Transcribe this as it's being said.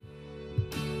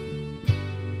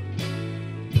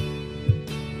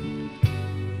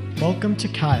Welcome to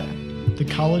Kaya, the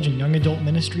college and young adult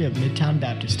ministry of Midtown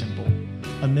Baptist Temple,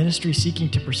 a ministry seeking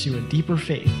to pursue a deeper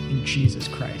faith in Jesus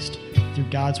Christ through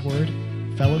God's Word,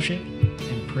 fellowship,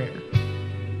 and prayer.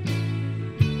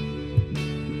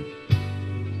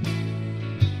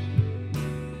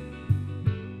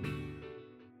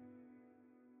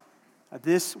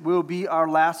 This will be our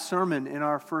last sermon in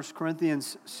our 1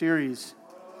 Corinthians series.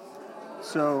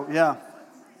 So, yeah.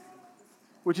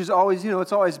 Which is always,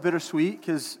 it's always bittersweet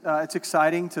because it's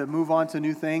exciting to move on to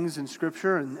new things in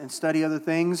Scripture and study other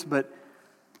things. But,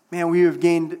 man, we have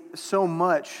gained so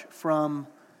much from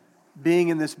being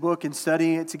in this book and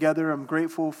studying it together. I'm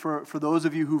grateful for those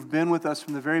of you who've been with us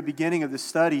from the very beginning of the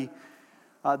study.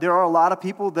 There are a lot of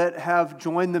people that have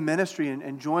joined the ministry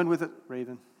and joined with it.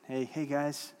 Raven, hey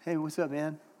guys. Hey, what's up,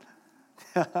 man?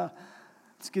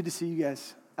 It's good to see you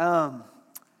guys.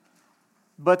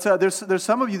 But there's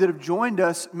some of you that have joined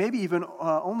us, maybe even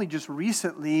only just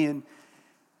recently,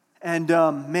 and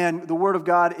man, the Word of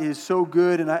God is so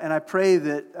good, and I pray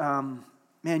that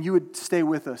man, you would stay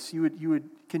with us. You would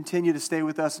continue to stay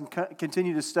with us and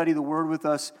continue to study the Word with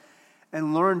us,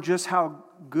 and learn just how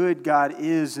good God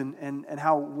is and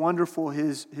how wonderful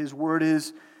His Word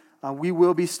is. We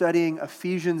will be studying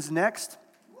Ephesians next.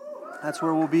 That's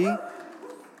where we'll be.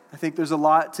 I think there's a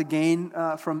lot to gain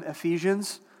from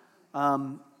Ephesians.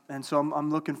 And so I'm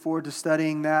looking forward to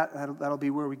studying that. That'll be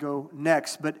where we go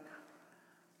next. But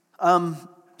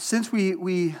since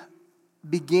we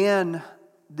began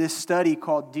this study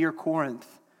called Dear Corinth,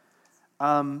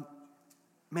 man,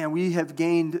 we have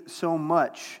gained so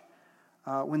much.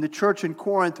 When the church in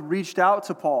Corinth reached out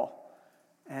to Paul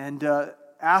and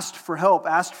asked for help,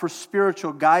 asked for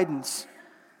spiritual guidance,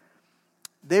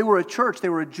 they were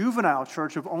a juvenile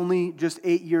church of only just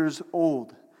 8 years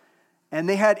old. And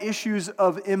they had issues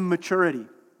of immaturity.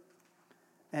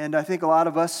 And I think a lot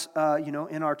of us, in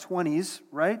our 20s,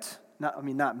 right?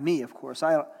 Not me, of course.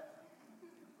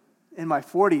 In my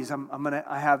 40s,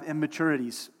 I have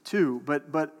immaturities too. But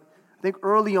I think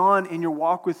early on in your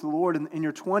walk with the Lord, in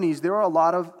your 20s, there are a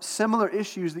lot of similar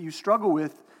issues that you struggle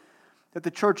with, that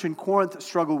the church in Corinth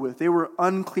struggled with. They were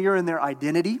unclear in their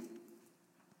identity.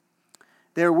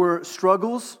 There were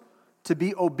struggles to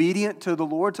be obedient to the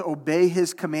Lord, to obey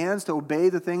His commands, to obey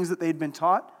the things that they'd been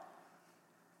taught.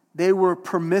 They were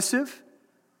permissive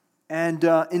and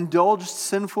indulged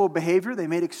sinful behavior. They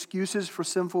made excuses for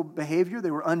sinful behavior.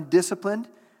 They were undisciplined.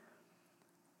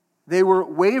 They were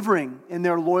wavering in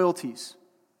their loyalties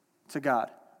to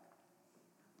God.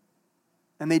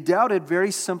 And they doubted very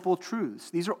simple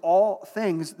truths. These are all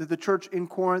things that the church in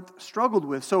Corinth struggled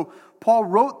with. So Paul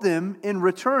wrote them in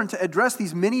return to address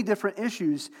these many different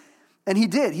issues. And he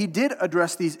did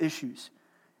address these issues.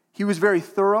 He was very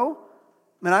thorough,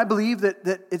 and I believe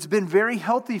that it's been very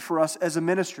healthy for us as a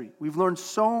ministry. We've learned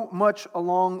so much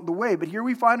along the way, but here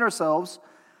we find ourselves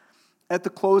at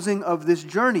the closing of this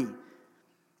journey.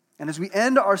 And as we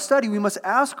end our study, we must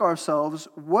ask ourselves,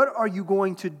 what are you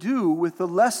going to do with the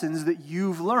lessons that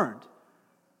you've learned?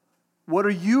 What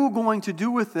are you going to do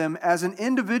with them as an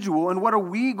individual, and what are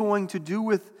we going to do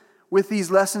with these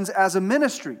lessons as a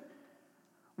ministry?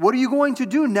 What are you going to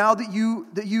do now that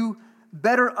you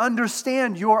better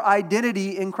understand your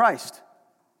identity in Christ?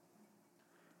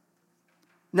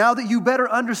 Now that you better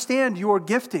understand your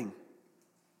gifting?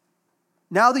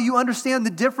 Now that you understand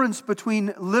the difference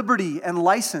between liberty and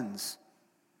license?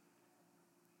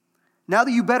 Now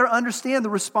that you better understand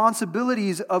the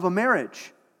responsibilities of a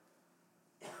marriage?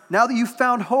 Now that you've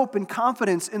found hope and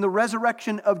confidence in the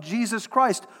resurrection of Jesus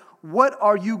Christ, what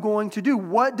are you going to do?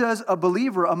 What does a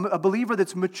believer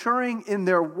that's maturing in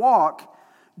their walk,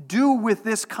 do with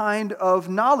this kind of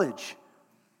knowledge?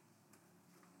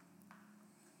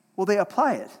 Well, they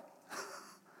apply it.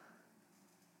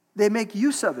 They make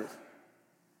use of it.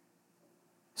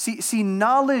 See,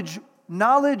 knowledge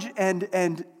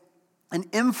and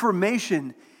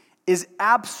information is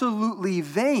absolutely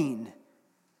vain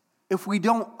if we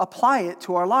don't apply it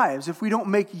to our lives, if we don't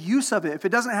make use of it, if it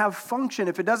doesn't have function,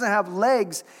 if it doesn't have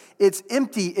legs, it's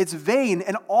empty, it's vain.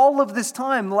 And all of this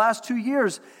time, the last 2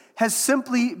 years, has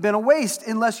simply been a waste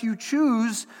unless you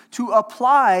choose to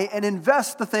apply and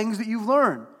invest the things that you've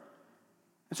learned.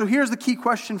 And so here's the key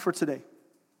question for today.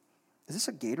 Is this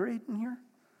a Gatorade in here?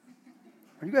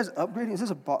 Are you guys upgrading? Is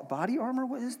this a body armor?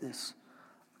 What is this?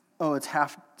 Oh, it's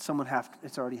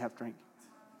it's already half drink.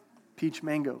 Peach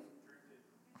mango.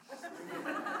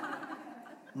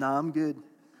 Nah, I'm good.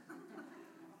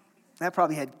 That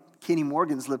probably had Kenny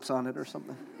Morgan's lips on it or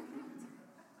something.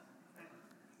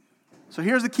 So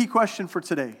here's the key question for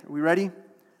today. Are we ready?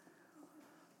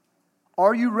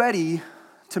 Are you ready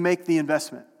to make the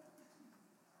investment?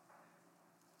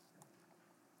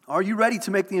 Are you ready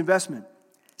to make the investment?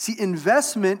 See,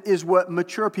 investment is what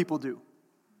mature people do.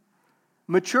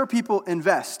 Mature people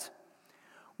invest.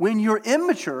 When you're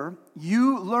immature,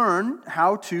 you learn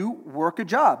how to work a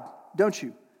job, don't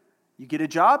you? You get a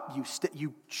job,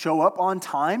 you show up on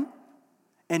time,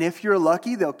 and if you're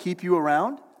lucky, they'll keep you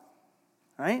around,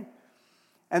 right?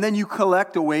 And then you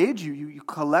collect a wage, you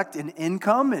collect an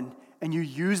income, and you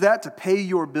use that to pay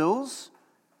your bills,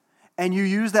 and you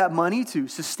use that money to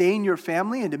sustain your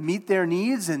family and to meet their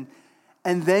needs, and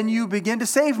then you begin to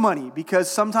save money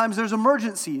because sometimes there's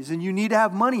emergencies and you need to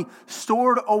have money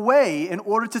stored away in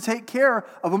order to take care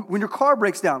of them when your car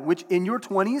breaks down, which in your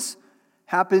 20s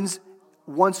happens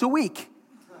once a week.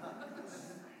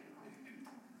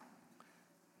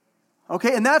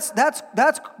 Okay, and that's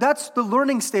the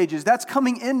learning stages. That's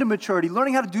coming into maturity.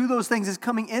 Learning how to do those things is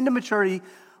coming into maturity.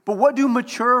 But what do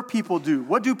mature people do?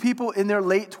 What do people in their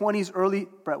late 20s,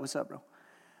 Brett, what's up, bro?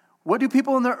 What do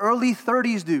people in their early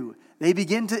 30s do? They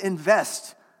begin to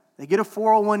invest. They get a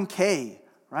 401k,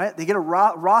 right? They get a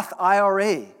Roth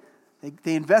IRA.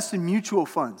 They invest in mutual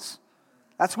funds.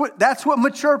 That's what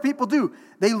mature people do.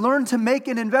 They learn to make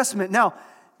an investment.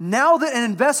 Now that an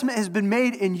investment has been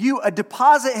made in you, a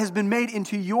deposit has been made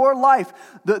into your life.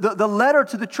 The letter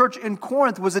to the church in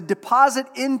Corinth was a deposit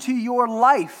into your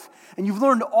life. And you've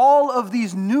learned all of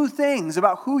these new things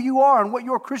about who you are and what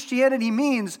your Christianity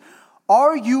means.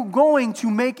 Are you going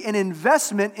to make an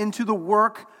investment into the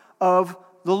work of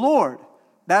the Lord?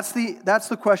 That's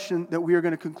the question that we are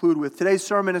going to conclude with. Today's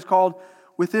sermon is called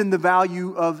Within the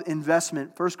Value of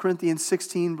Investment. 1 Corinthians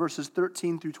 16, verses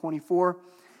 13 through 24.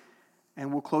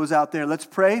 And we'll close out there. Let's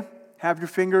pray. Have your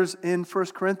fingers in 1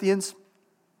 Corinthians.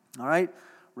 All right.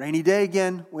 Rainy day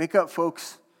again. Wake up,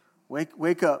 folks.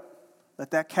 Wake up.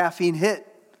 Let that caffeine hit.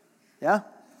 Yeah?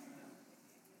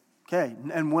 Okay.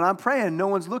 And when I'm praying, no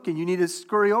one's looking. You need to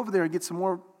scurry over there and get some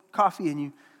more coffee, and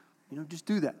you just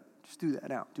do that. Just do that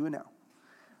now. Do it now.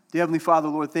 Dear Heavenly Father,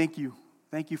 Lord, thank you.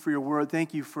 Thank you for your word.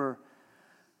 Thank you for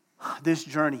this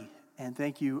journey. And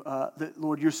thank you that,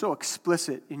 Lord, you're so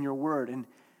explicit in your word.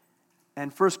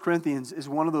 And 1 Corinthians is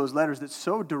one of those letters that's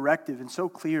so directive and so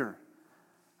clear.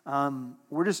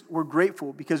 We're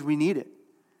grateful because we need it.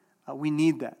 We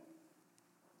need that.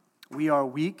 We are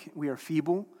weak, we are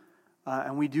feeble,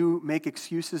 and we do make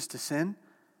excuses to sin.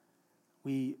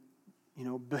 We,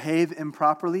 behave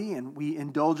improperly, and we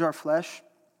indulge our flesh.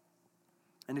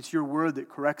 And it's your word that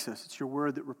corrects us. It's your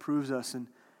word that reproves us and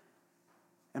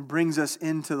brings us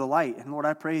into the light. And Lord,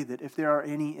 I pray that if there are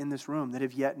any in this room that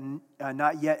have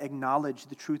not yet acknowledged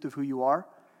the truth of who you are,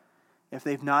 if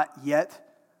they've not yet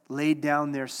laid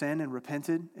down their sin and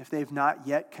repented, if they've not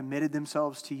yet committed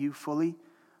themselves to you fully,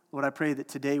 Lord, I pray that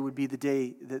today would be the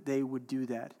day that they would do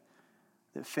that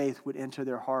faith would enter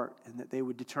their heart, and that they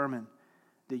would determine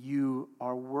that you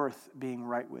are worth being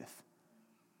right with.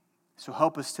 So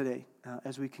help us today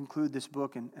as we conclude this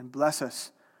book, and bless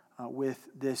us with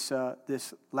this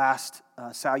last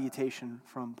salutation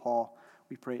from Paul.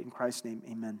 We pray in Christ's name,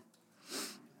 amen.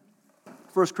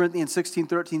 1 Corinthians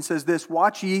 16:13 says this,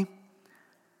 "Watch ye,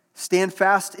 stand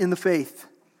fast in the faith.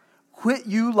 Quit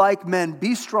you like men,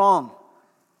 be strong.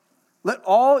 Let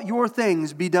all your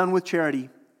things be done with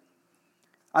charity.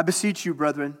 I beseech you,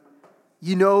 brethren,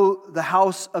 ye know the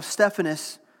house of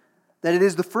Stephanas, that it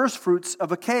is the firstfruits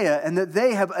of Achaia, and that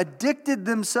they have addicted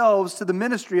themselves to the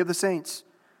ministry of the saints.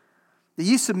 That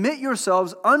ye submit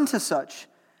yourselves unto such,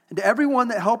 and to every one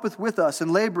that helpeth with us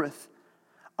and laboreth.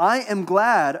 I am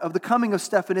glad of the coming of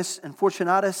Stephanas and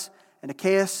Fortunatus and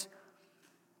Achaeus,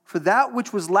 for that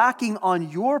which was lacking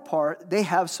on your part they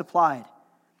have supplied.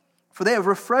 For they have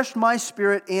refreshed my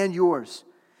spirit and yours.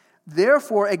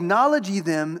 Therefore acknowledge ye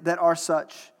them that are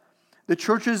such. The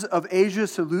churches of Asia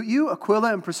salute you.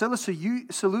 Aquila and Priscilla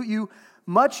salute you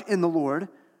much in the Lord,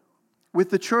 with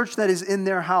the church that is in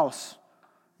their house.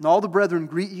 And all the brethren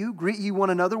greet you. Greet ye one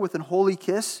another with an holy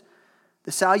kiss.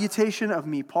 The salutation of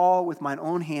me, Paul, with mine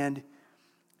own hand.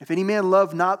 If any man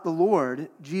love not the Lord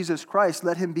Jesus Christ,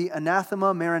 let him be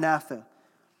anathema maranatha.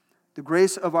 The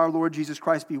grace of our Lord Jesus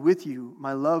Christ be with you.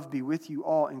 My love be with you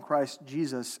all in Christ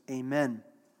Jesus. Amen."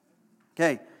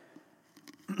 Okay.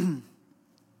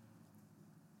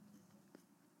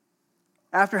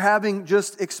 After having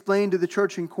just explained to the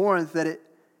church in Corinth that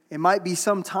it might be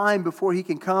some time before he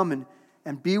can come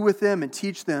and be with them and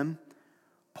teach them,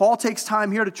 Paul takes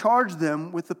time here to charge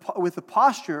them with the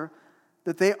posture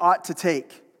that they ought to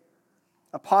take,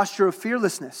 a posture of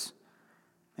fearlessness.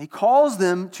 He calls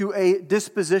them to a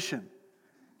disposition.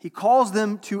 He calls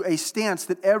them to a stance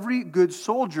that every good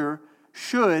soldier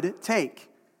should take.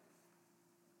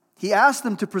 He asked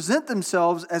them to present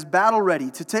themselves as battle ready,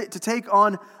 to take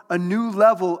on a new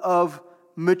level of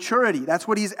maturity. That's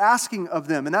what he's asking of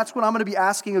them. And that's what I'm going to be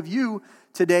asking of you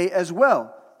today as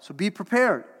well. So be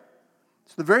prepared.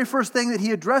 So the very first thing that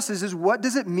he addresses is, what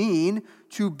does it mean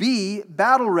to be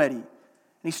battle ready? And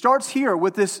he starts here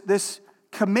with this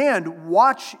command,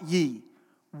 watch ye.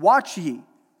 Watch ye.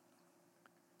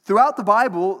 Throughout the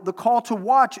Bible, the call to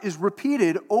watch is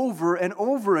repeated over and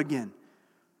over again.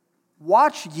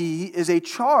 Watch ye is a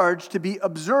charge to be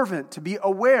observant, to be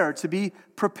aware, to be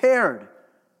prepared.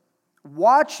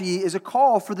 Watch ye is a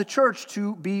call for the church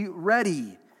to be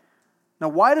ready. Now,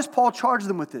 why does Paul charge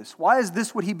them with this? Why is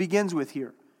this what he begins with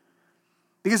here?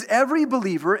 Because every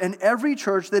believer and every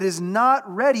church that is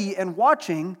not ready and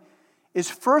watching is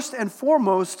first and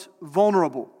foremost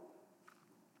vulnerable.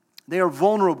 They are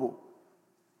vulnerable.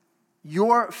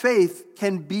 Your faith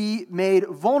can be made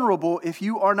vulnerable if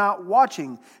you are not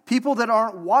watching. People that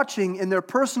aren't watching in their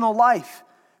personal life,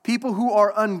 people who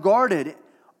are unguarded,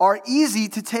 are easy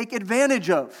to take advantage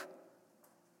of.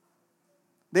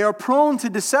 They are prone to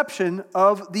deception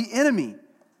of the enemy.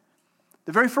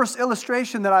 The very first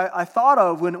illustration that I thought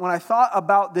of when I thought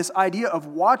about this idea of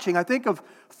watching, I think of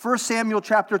 1 Samuel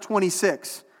chapter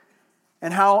 26,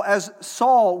 and how as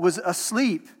Saul was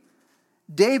asleep,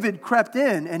 David crept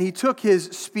in and he took his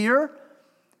spear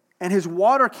and his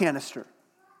water canister.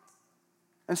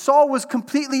 And Saul was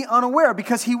completely unaware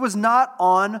because he was not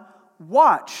on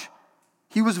watch.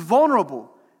 He was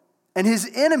vulnerable. And his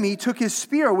enemy took his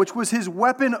spear, which was his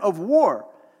weapon of war.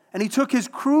 And he took his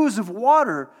cruse of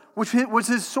water, which was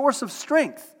his source of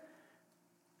strength.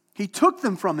 He took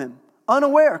them from him,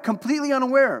 unaware, completely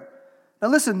unaware. Now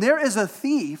listen, there is a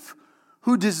thief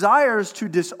who desires to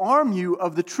disarm you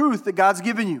of the truth that God's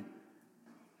given you.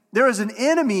 There is an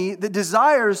enemy that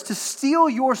desires to steal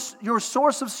your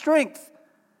source of strength,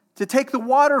 to take the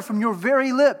water from your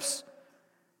very lips.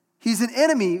 He's an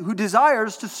enemy who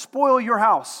desires to spoil your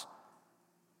house.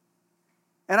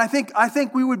 And I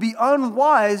think we would be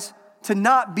unwise to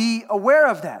not be aware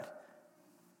of that.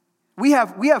 We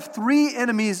have three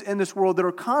enemies in this world that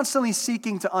are constantly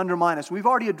seeking to undermine us. We've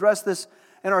already addressed this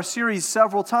in our series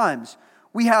several times.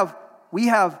 We have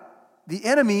the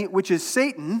enemy, which is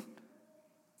Satan,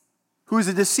 who is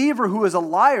a deceiver, who is a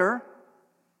liar.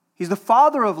 He's the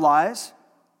father of lies.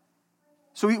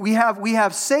 So we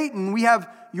have Satan, we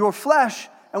have your flesh,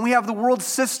 and we have the world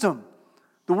system.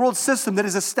 The world system that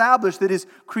is established, that is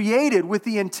created with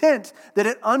the intent that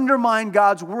it undermine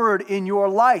God's word in your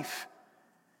life.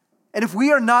 And if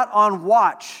we are not on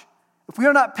watch, if we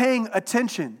are not paying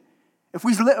attention, if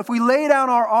we lay down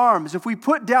our arms, if we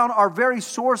put down our very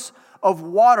source of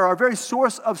water, our very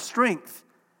source of strength,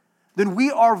 then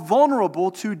we are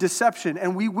vulnerable to deception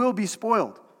and we will be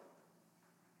spoiled.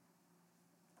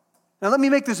 Now let me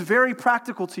make this very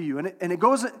practical to you, and it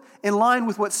goes in line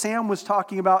with what Sam was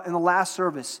talking about in the last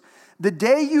service. The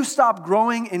day you stop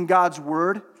growing in God's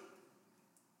word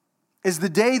is the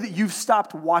day that you've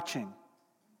stopped watching.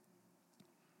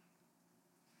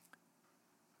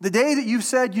 The day that you've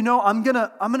said, I'm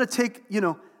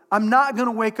not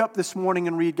gonna wake up this morning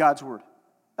and read God's word.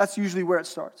 That's usually where it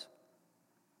starts.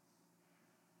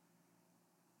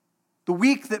 The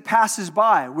week that passes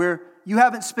by where you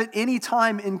haven't spent any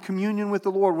time in communion with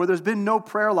the Lord, where there's been no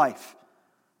prayer life.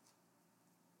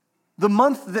 The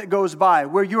month that goes by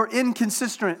where you're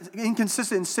inconsistent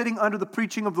in sitting under the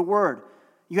preaching of the word.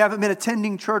 You haven't been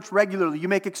attending church regularly. You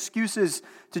make excuses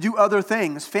to do other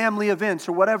things, family events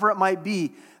or whatever it might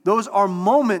be. Those are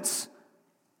moments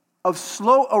of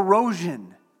slow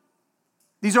erosion.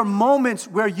 These are moments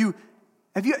where you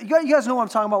guys know what I'm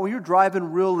talking about when you're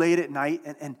driving real late at night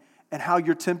and how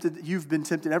you've been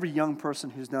tempted. Every young person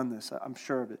who's done this, I'm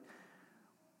sure of it.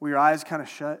 Where your eyes kind of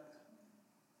shut.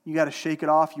 You got to shake it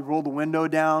off. You roll the window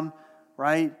down,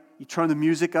 right? You turn the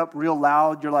music up real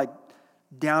loud. You're like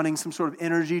downing some sort of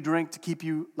energy drink to keep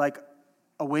you like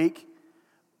awake.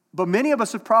 But many of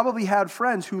us have probably had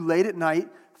friends who late at night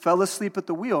fell asleep at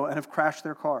the wheel and have crashed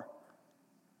their car.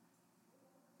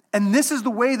 And this is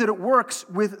the way that it works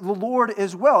with the Lord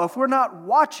as well. If we're not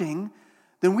watching,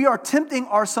 then we are tempting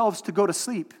ourselves to go to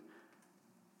sleep.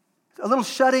 A little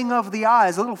shutting of the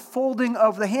eyes, a little folding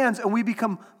of the hands, and we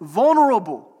become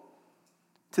vulnerable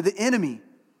to the enemy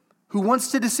who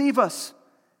wants to deceive us.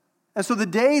 And so the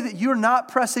day that you're not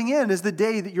pressing in is the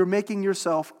day that you're making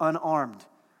yourself unarmed.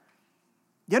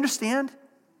 You understand?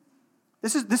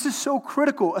 This is so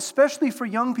critical, especially for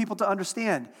young people to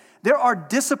understand. There are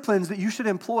disciplines that you should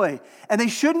employ, and they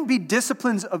shouldn't be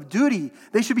disciplines of duty.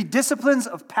 They should be disciplines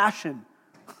of passion.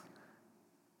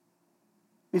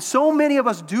 I mean, so many of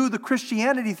us do the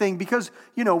Christianity thing because,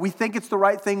 we think it's the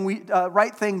right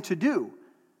thing to do.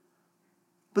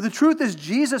 But the truth is,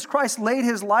 Jesus Christ laid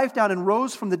his life down and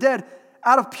rose from the dead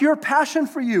out of pure passion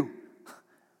for you.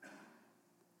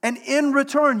 And in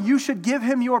return, you should give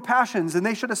him your passions, and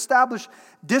they should establish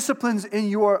disciplines in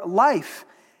your life.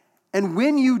 And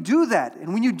when you do that,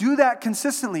 and when you do that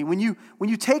consistently, when you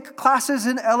take classes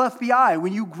in LFBI,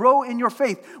 when you grow in your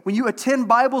faith, when you attend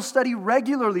Bible study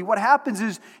regularly, what happens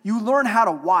is you learn how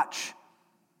to watch.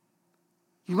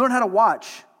 You learn how to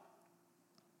watch.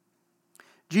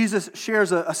 Jesus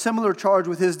shares a similar charge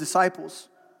with his disciples.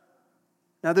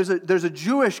 Now, there's a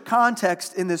Jewish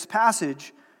context in this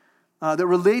passage that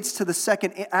relates to the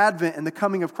second advent and the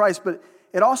coming of Christ, but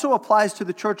it also applies to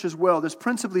the church as well. There's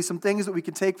principally some things that we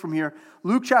can take from here.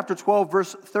 Luke chapter 12,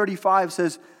 verse 35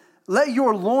 says, "Let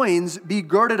your loins be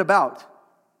girded about."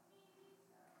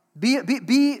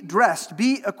 Be dressed,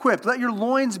 be equipped. Let your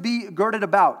loins be girded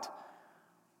about.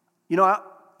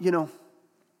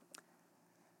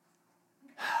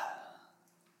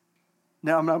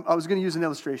 Now, I was going to use an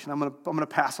illustration. I'm going to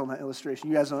pass on that illustration.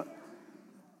 You guys don't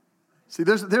see.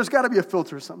 There's got to be a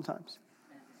filter sometimes.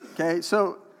 Okay,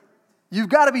 so you've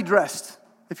got to be dressed.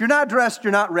 If you're not dressed,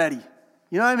 you're not ready.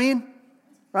 You know what I mean,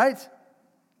 right?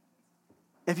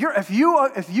 If you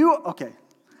okay.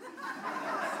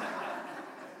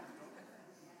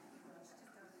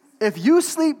 If you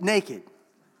sleep naked,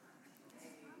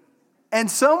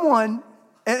 and someone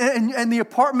and the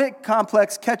apartment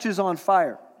complex catches on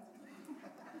fire.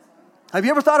 Have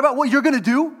you ever thought about what you're going to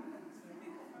do?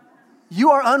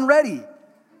 You are unready.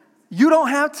 You don't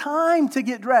have time to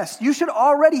get dressed. You should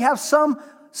already have some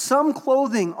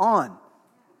clothing on.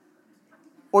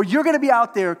 Or you're going to be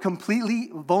out there completely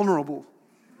vulnerable.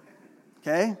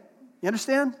 Okay? You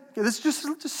understand? Okay, this is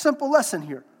just a simple lesson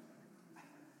here.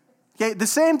 Okay, the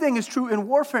same thing is true in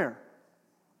warfare.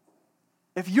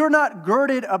 If you're not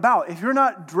girded about, if you're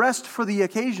not dressed for the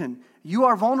occasion, you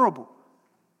are vulnerable.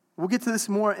 We'll get to this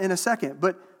more in a second.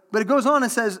 But it goes on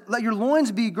and says, let your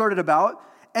loins be girded about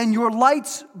and your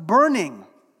lights burning.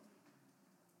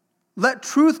 Let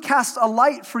truth cast a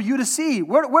light for you to see.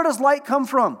 Where does light come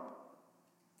from?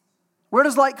 Where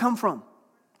does light come from?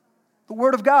 The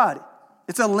Word of God.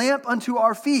 It's a lamp unto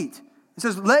our feet. It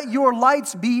says, let your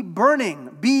lights be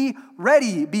burning. Be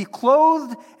ready. Be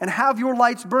clothed and have your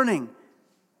lights burning.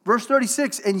 Verse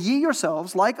 36, and ye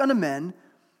yourselves, like unto men,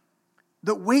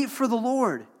 that wait for the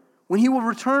Lord, when he will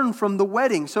return from the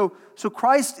wedding. So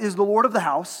Christ is the Lord of the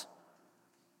house,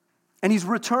 and he's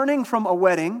returning from a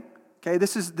wedding. Okay,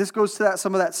 this goes to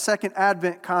some of that second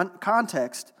advent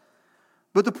context.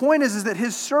 But the point is that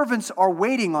his servants are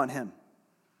waiting on him.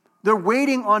 They're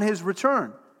waiting on his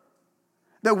return.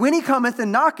 That when he cometh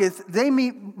and knocketh, they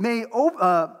may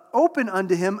open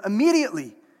unto him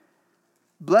immediately.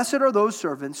 Blessed are those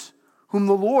servants whom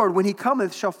the Lord, when he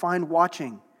cometh, shall find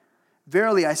watching.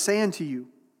 Verily I say unto you,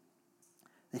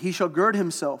 that he shall gird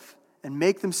himself and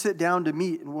make them sit down to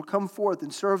meat, and will come forth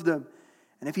and serve them.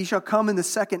 And if he shall come in the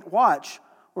second watch,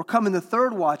 or come in the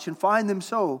third watch, and find them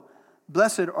so,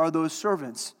 blessed are those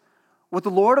servants. What the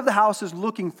Lord of the house is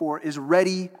looking for is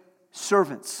ready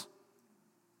servants.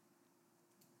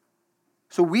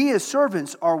 So we as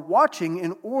servants are watching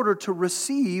in order to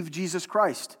receive Jesus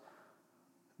Christ.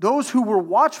 Those who were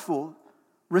watchful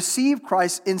receive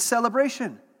Christ in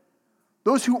celebration.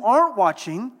 Those who aren't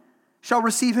watching shall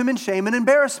receive him in shame and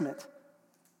embarrassment.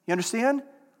 You understand?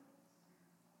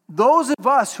 Those of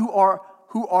us who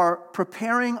are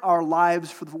preparing our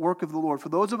lives for the work of the Lord, for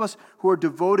those of us who are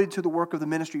devoted to the work of the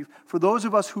ministry, for those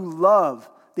of us who love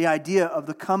the idea of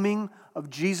the coming of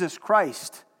Jesus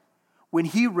Christ, when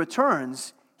he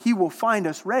returns, he will find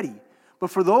us ready. But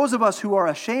for those of us who are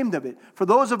ashamed of it, for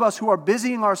those of us who are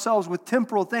busying ourselves with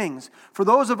temporal things, for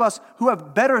those of us who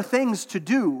have better things to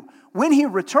do, when he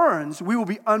returns, we will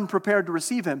be unprepared to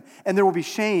receive him, and there will be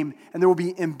shame, and there will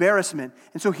be embarrassment.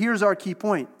 And so here's our key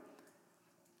point.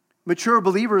 Mature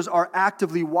believers are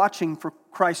actively watching for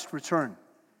Christ's return.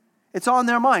 It's on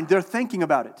their mind. They're thinking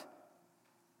about it.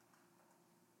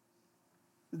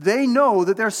 They know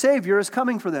that their Savior is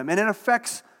coming for them, and it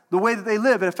affects the way that they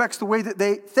live. It affects the way that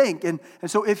they think. And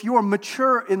so if you are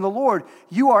mature in the Lord,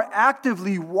 you are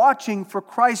actively watching for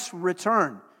Christ's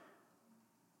return.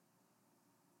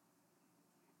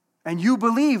 And you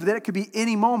believe that it could be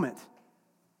any moment.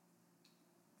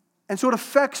 And so it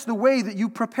affects the way that you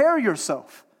prepare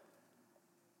yourself.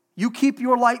 You keep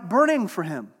your light burning for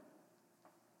him.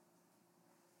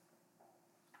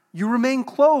 You remain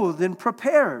clothed and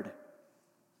prepared.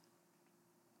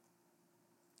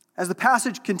 As the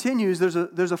passage continues, there's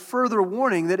a further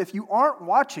warning that if you aren't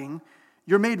watching,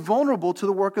 You're made vulnerable to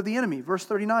the work of the enemy. Verse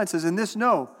 39 says, "In this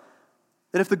know,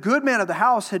 that if the good man of the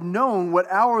house had known what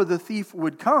hour the thief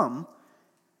would come,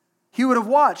 he would have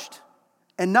watched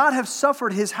and not have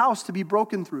suffered his house to be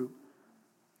broken through.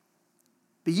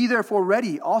 Be ye therefore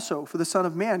ready also, for the Son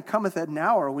of Man cometh at an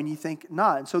hour when ye think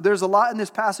not." And so there's a lot in this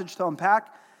passage to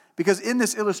unpack, because in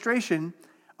this illustration,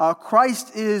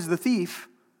 Christ is the thief,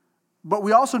 but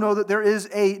we also know that there is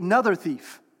another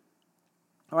thief.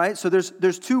 All right, so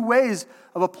there's two ways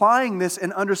of applying this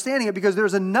and understanding it, because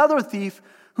there's another thief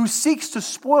who seeks to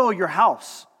spoil your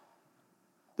house.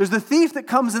 There's the thief that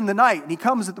comes in the night, and he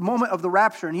comes at the moment of the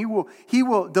rapture, and he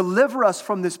will deliver us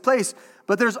from this place.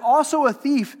 But there's also a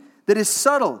thief that is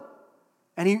subtle,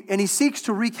 and he seeks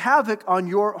to wreak havoc on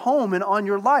your home and on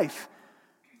your life.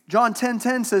 John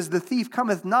 10:10 says, "The thief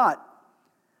cometh not,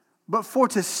 but for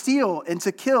to steal and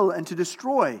to kill and to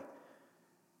destroy."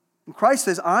 And Christ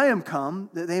says, "I am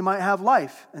come that they might have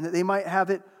life, and that they might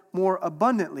have it more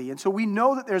abundantly." And so we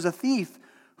know that there's a thief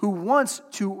who wants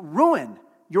to ruin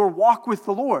your walk with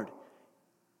the Lord.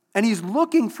 And he's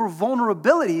looking for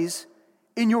vulnerabilities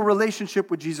in your relationship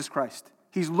with Jesus Christ.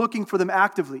 He's looking for them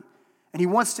actively, and he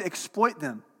wants to exploit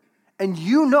them. And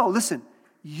you know, listen,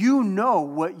 you know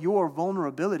what your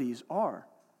vulnerabilities are.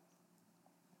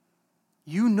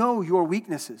 You know your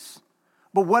weaknesses.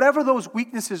 But whatever those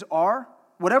weaknesses are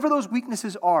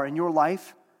in your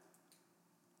life,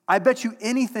 I bet you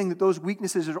anything that those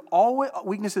weaknesses are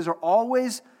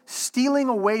always stealing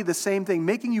away the same thing,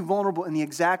 making you vulnerable in the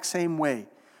exact same way,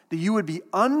 that you would be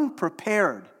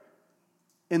unprepared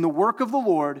in the work of the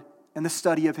Lord and the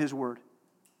study of His Word.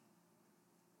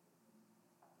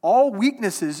 All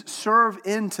weaknesses serve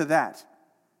into that.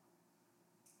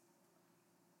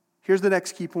 Here's the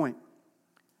next key point.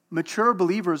 Mature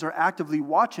believers are actively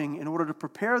watching in order to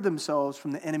prepare themselves for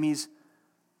the enemy's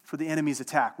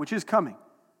attack, which is coming.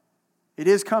 It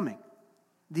is coming.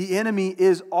 The enemy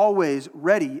is always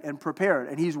ready and prepared,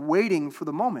 and he's waiting for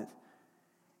the moment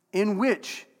in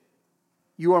which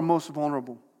you are most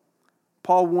vulnerable.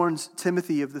 Paul warns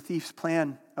Timothy of the thief's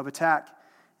plan of attack.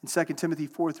 In 2 Timothy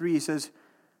 4:3, he says,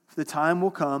 "For the time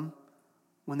will come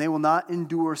when they will not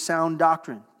endure sound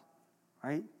doctrine,"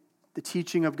 right? The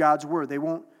teaching of God's word. They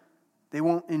won't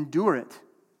endure it.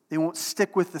 They won't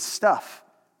stick with the stuff.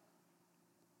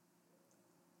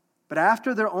 "But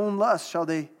after their own lust shall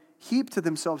they heap to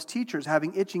themselves teachers,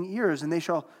 having itching ears, and they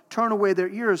shall turn away their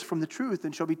ears from the truth,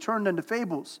 and shall be turned unto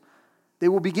fables. They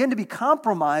will begin to be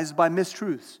compromised by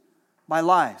mistruths, by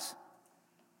lies."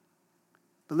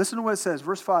 But listen to what it says,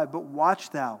 verse 5, But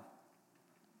watch thou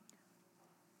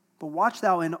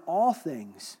in all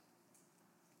things,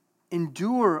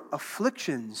 endure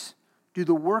afflictions, do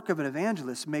the work of an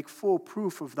evangelist, make full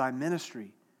proof of thy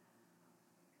ministry.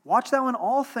 Watch thou in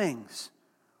all things.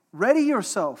 Ready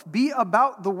yourself. Be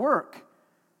about the work.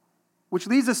 Which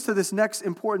leads us to this next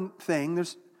important thing.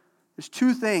 There's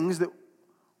two things that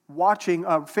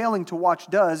failing to watch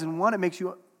does. And one, it makes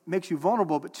you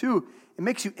vulnerable. But two, it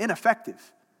makes you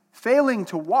ineffective. Failing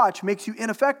to watch makes you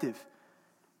ineffective.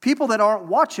 People that aren't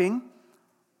watching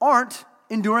aren't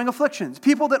enduring afflictions.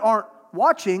 People that aren't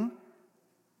watching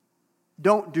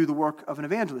don't do the work of an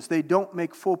evangelist. They don't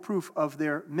make full proof of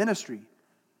their ministry.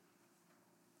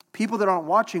 People that aren't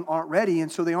watching aren't ready,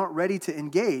 and so they aren't ready to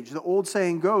engage. The old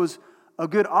saying goes, a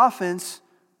good offense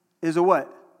is a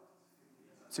what?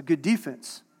 It's a good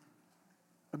defense.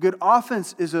 A good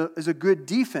offense is a good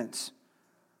defense.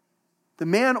 The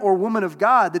man or woman of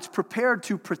God that's prepared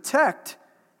to protect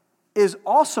is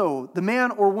also the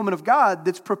man or woman of God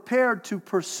that's prepared to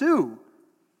pursue,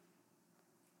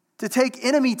 to take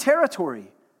enemy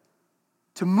territory,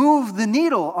 to move the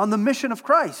needle on the mission of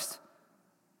Christ.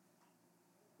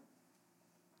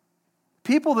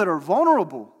 People that are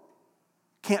vulnerable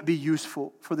can't be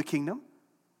useful for the kingdom,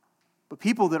 but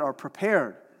people that are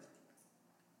prepared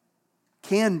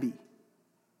can be.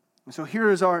 And so here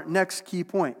is our next key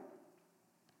point.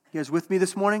 You guys with me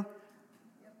this morning?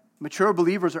 Mature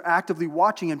believers are actively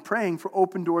watching and praying for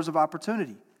open doors of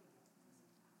opportunity.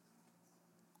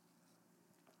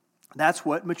 That's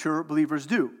what mature believers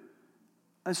do.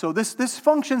 And so this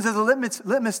functions as a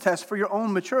litmus test for your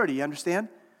own maturity, you understand?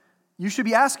 You should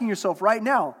be asking yourself right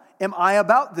now, am I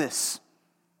about this?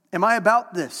 Am I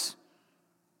about this?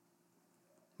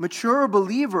 Mature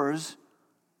believers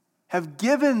have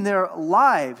given their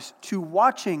lives to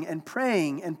watching and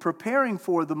praying and preparing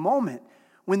for the moment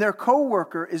when their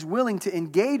coworker is willing to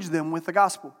engage them with the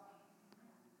gospel.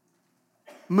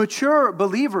 Mature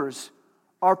believers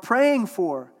are praying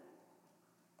for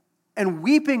and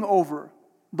weeping over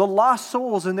the lost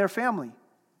souls in their family.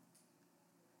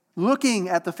 looking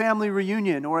at the family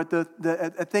reunion or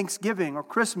at Thanksgiving or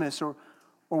Christmas or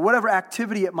whatever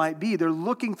activity it might be. They're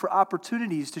looking for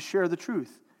opportunities to share the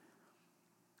truth.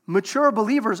 Mature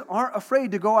believers aren't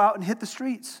afraid to go out and hit the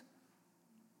streets.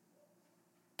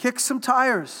 Kick some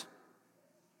tires.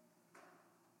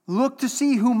 Look to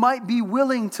see who might be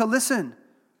willing to listen.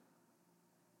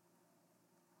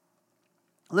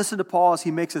 Listen to Paul as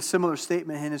he makes a similar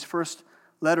statement in his first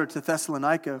letter to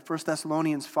Thessalonica. 1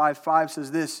 Thessalonians 5:5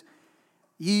 says this,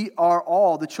 "Ye are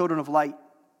all the children of light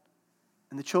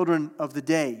and the children of the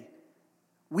day.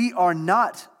 We are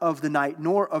not of the night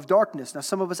nor of darkness." Now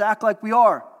some of us act like we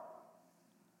are.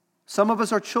 Some of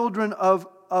us are children of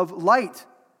light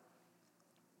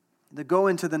that go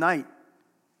into the night.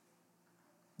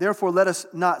 Therefore let us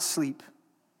not sleep.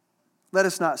 Let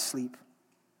us not sleep,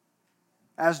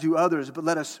 as do others, but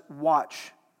let us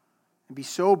watch and be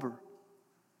sober.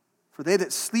 For they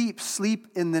that sleep,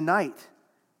 sleep in the night,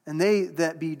 and they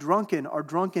that be drunken are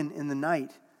drunken in the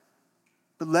night.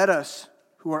 But let us,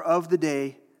 who are of the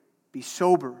day, be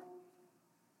sober,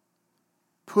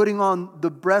 putting on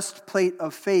the breastplate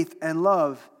of faith and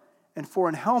love, and for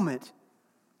an helmet,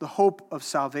 the hope of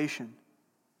salvation.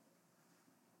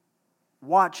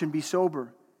 Watch and be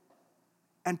sober,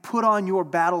 and put on your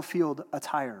battlefield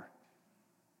attire.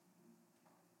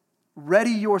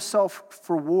 Ready yourself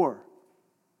for war.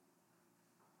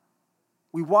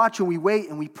 We watch and we wait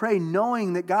and we pray,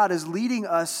 knowing that God is leading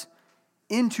us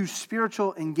into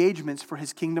spiritual engagements for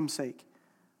His kingdom's sake.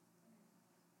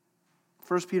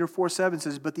 1 Peter 4:7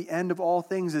 says, "But the end of all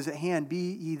things is at hand.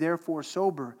 Be ye therefore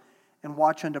sober and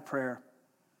watch unto prayer."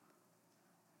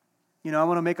 I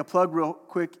want to make a plug real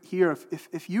quick here.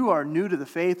 If you are new to the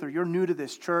faith or you're new to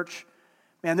this church,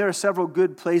 man, there are several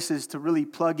good places to really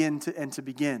plug into and to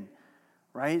begin,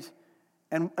 right?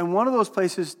 And one of those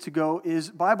places to go is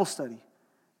Bible study.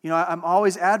 I'm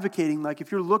always advocating, like,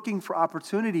 if you're looking for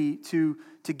opportunity to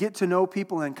get to know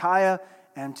people in Kaya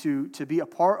and to be a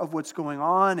part of what's going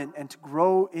on and to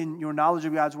grow in your knowledge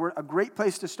of God's Word, a great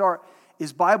place to start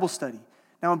is Bible study.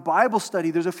 Now, in Bible study,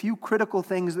 there's a few critical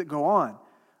things that go on.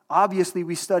 Obviously,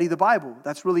 we study the Bible.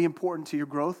 That's really important to your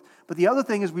growth. But the other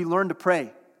thing is we learn to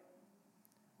pray.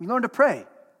 We learn to pray.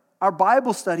 Our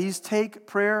Bible studies take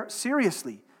prayer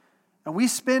seriously. And we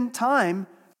spend time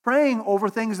praying over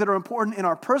things that are important in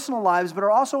our personal lives, but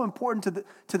are also important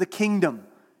to the kingdom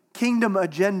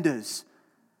agendas.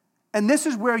 And this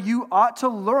is where you ought to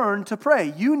learn to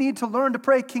pray. You need to learn to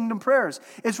pray kingdom prayers.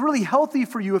 It's really healthy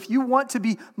for you if you want to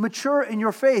be mature in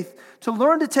your faith, to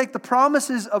learn to take the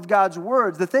promises of God's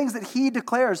words, the things that He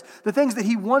declares, the things that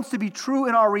He wants to be true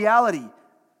in our reality,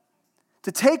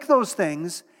 to take those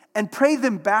things and pray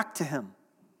them back to Him.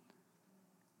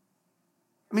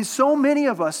 I mean, so many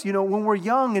of us, when we're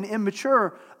young and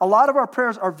immature, a lot of our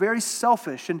prayers are very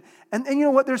selfish. And you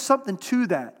know what? There's something to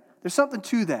that. There's something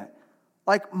to that.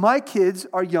 Like, my kids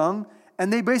are young,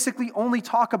 and they basically only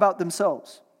talk about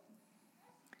themselves.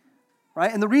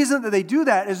 Right? And the reason that they do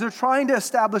that is they're trying to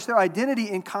establish their identity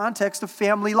in context of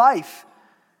family life.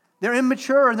 They're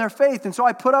immature in their faith. And so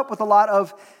I put up with a lot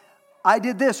of, I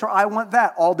did this or I want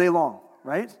that all day long.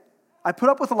 Right? I put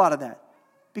up with a lot of that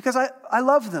because I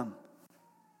love them.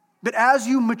 But as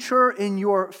you mature in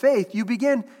your faith, you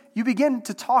begin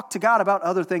to talk to God about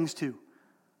other things too.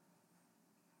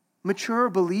 Mature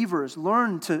believers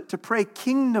learn to pray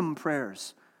kingdom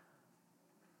prayers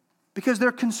because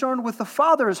they're concerned with the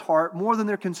Father's heart more than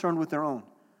they're concerned with their own.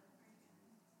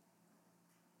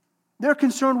 They're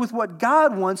concerned with what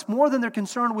God wants more than they're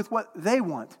concerned with what they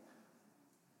want.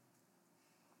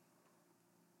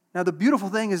 Now, the beautiful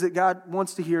thing is that God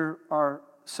wants to hear our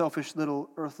selfish little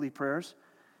earthly prayers,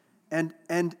 and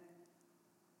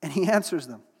He answers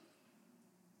them.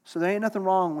 So there ain't nothing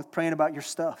wrong with praying about your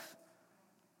stuff.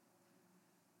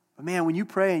 But man, when you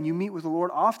pray and you meet with the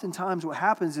Lord, oftentimes what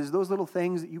happens is those little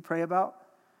things that you pray about,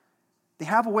 they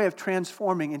have a way of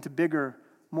transforming into bigger,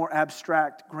 more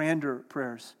abstract, grander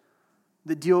prayers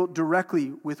that deal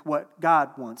directly with what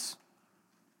God wants.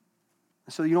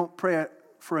 So you don't pray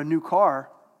for a new car,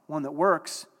 one that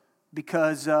works,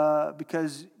 because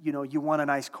you want a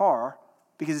nice car,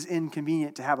 because it's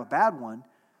inconvenient to have a bad one.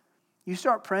 You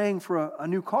start praying for a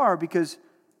new car because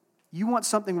you want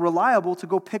something reliable to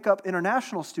go pick up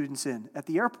international students in at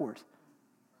the airport.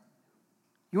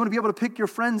 You want to be able to pick your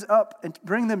friends up and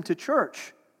bring them to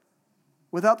church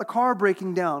without the car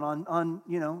breaking down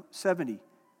on 70.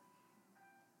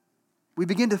 We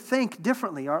begin to think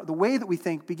differently. The way that we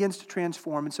think begins to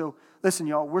transform. And so, listen,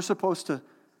 y'all, we're supposed to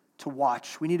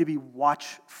watch. We need to be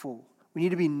watchful. We need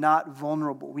to be not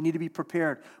vulnerable. We need to be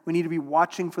prepared. We need to be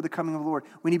watching for the coming of the Lord.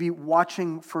 We need to be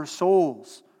watching for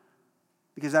souls.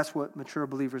 because that's what mature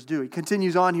believers do. He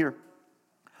continues on here.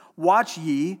 Watch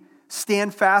ye,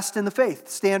 stand fast in the faith.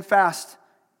 Stand fast.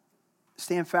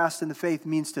 Stand fast in the faith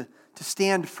means to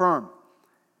stand firm,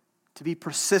 to be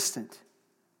persistent.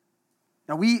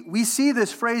 Now, we see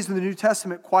this phrase in the New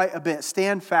Testament quite a bit.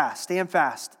 Stand fast, stand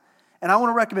fast. And I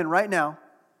want to recommend right now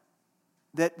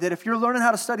that if you're learning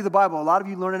how to study the Bible, a lot of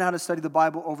you learning how to study the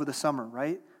Bible over the summer,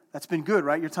 right? That's been good,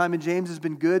 right? Your time in James has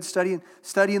been good, studying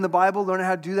the Bible, learning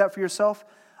how to do that for yourself.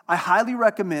 I highly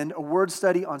recommend a word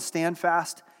study on stand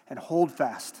fast and hold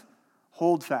fast.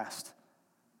 Hold fast.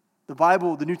 The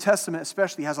Bible, the New Testament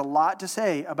especially, has a lot to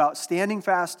say about standing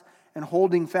fast and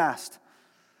holding fast.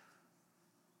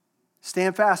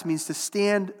 Stand fast means to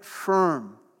stand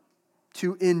firm,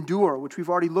 to endure, which we've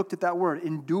already looked at that word,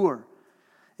 endure.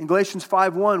 In Galatians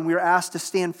 5:1, we are asked to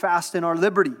stand fast in our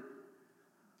liberty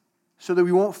so that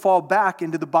we won't fall back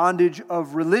into the bondage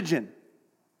of religion.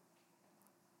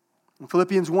 In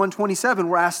Philippians 1:27,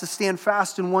 we're asked to stand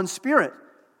fast in one spirit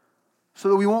so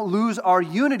that we won't lose our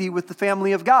unity with the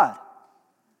family of God.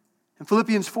 In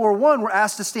Philippians 4:1, we're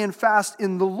asked to stand fast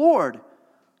in the Lord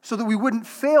so that we wouldn't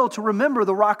fail to remember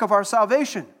the rock of our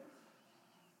salvation.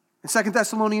 In 2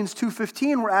 Thessalonians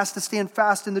 2:15, we're asked to stand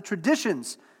fast in the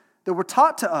traditions that were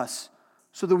taught to us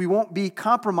so that we won't be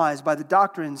compromised by the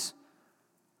doctrines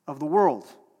of the world.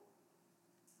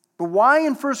 But why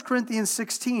in 1 Corinthians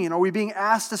 16 are we being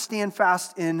asked to stand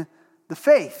fast in the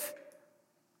faith?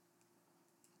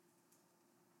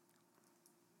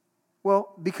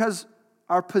 Well, because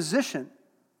our position,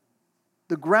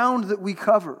 the ground that we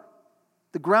cover,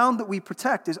 the ground that we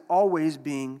protect is always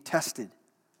being tested.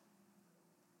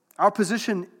 Our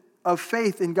position of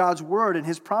faith in God's word and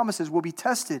his promises will be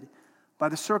tested by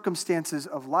the circumstances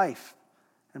of life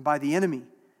and by the enemy.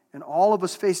 And all of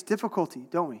us face difficulty,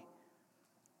 don't we?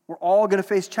 We're all going to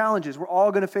face challenges. We're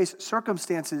all going to face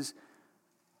circumstances.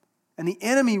 And the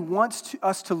enemy wants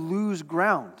us to lose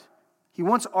ground. He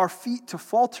wants our feet to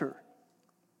falter.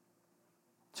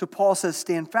 So Paul says,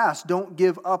 stand fast. Don't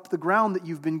give up the ground that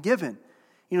you've been given.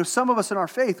 You know, some of us in our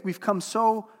faith, we've come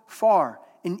so far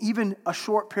in even a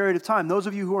short period of time. Those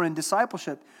of you who are in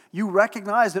discipleship, you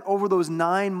recognize that over those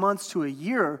 9 months to a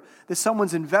year that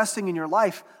someone's investing in your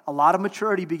life, a lot of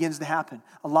maturity begins to happen.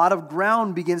 A lot of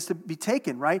ground begins to be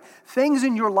taken, right? Things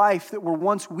in your life that were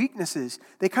once weaknesses,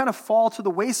 they kind of fall to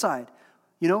the wayside.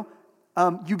 You know,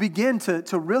 you begin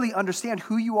to really understand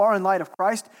who you are in light of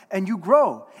Christ, and you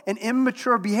grow. And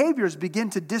immature behaviors begin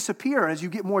to disappear as you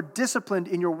get more disciplined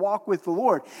in your walk with the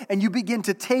Lord. And you begin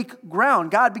to take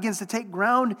ground. God begins to take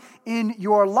ground in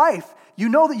your life. You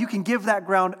know that you can give that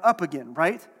ground up again,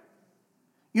 right?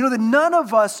 You know that none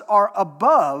of us are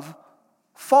above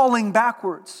falling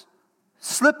backwards,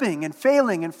 slipping and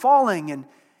failing and falling. And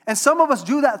some of us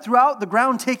do that throughout the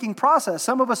ground-taking process.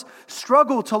 Some of us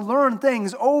struggle to learn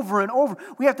things over and over.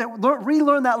 We have to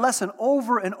relearn that lesson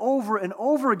over and over and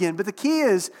over again. But the key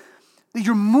is that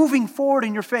you're moving forward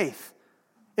in your faith.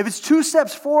 If it's 2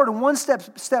 steps forward and 1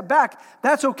 step back,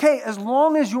 that's okay as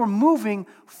long as you're moving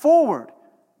forward.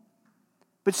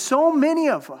 But so many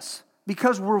of us,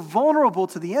 because we're vulnerable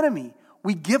to the enemy,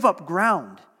 we give up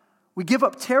ground. We give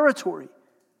up territory.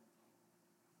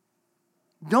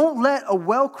 Don't let a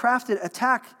well-crafted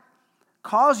attack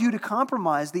cause you to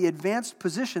compromise the advanced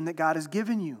position that God has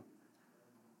given you.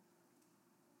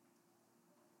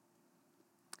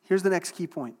 Here's the next key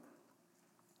point.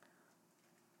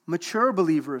 Mature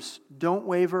believers don't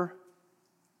waver.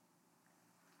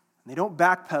 They don't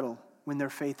backpedal when their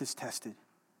faith is tested.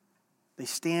 They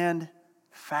stand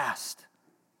fast.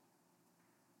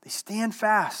 They stand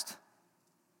fast.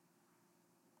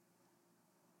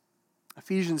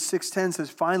 Ephesians 6:10 says,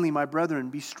 finally, my brethren,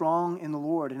 be strong in the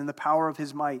Lord and in the power of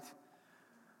his might.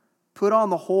 Put on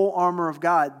the whole armor of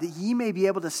God, that ye may be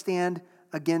able to stand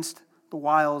against the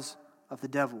wiles of the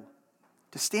devil.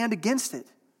 To stand against it.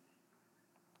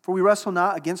 For we wrestle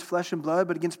not against flesh and blood,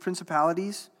 but against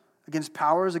principalities, against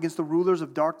powers, against the rulers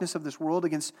of darkness of this world,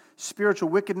 against spiritual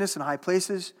wickedness in high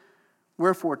places.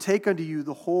 Wherefore, take unto you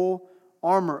the whole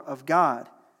armor of God,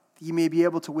 that ye may be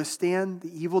able to withstand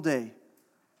the evil day.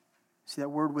 See that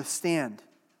word withstand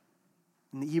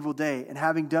in the evil day, and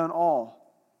having done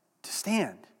all, to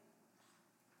stand.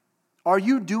 Are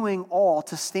you doing all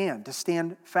to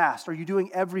stand fast? Are you doing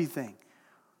everything?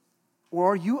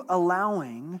 Or are you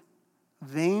allowing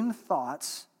vain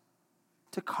thoughts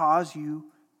to cause you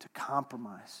to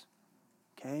compromise?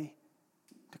 Okay?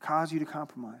 To cause you to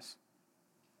compromise.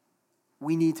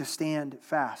 We need to stand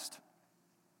fast.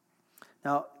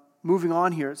 Now, moving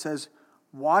on here, it says,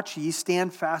 watch ye,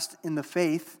 stand fast in the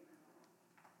faith.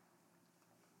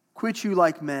 Quit you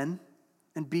like men,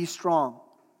 and be strong.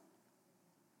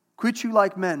 Quit you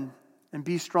like men and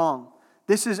be strong.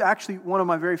 This is actually one of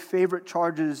my very favorite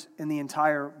charges in the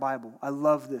entire Bible. I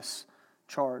love this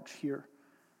charge here.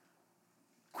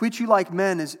 Quit you like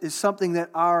men is something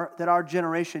that our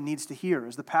generation needs to hear.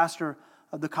 As the pastor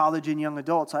of the college and young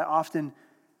adults, I often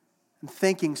am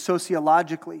thinking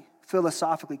sociologically,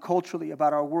 philosophically, culturally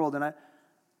about our world. And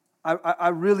I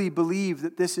really believe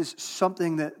that this is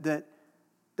something that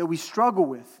we struggle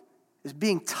with, is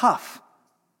being tough.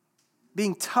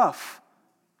 Being tough.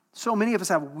 So many of us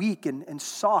have weak and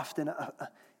soft and,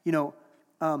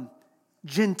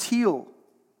 genteel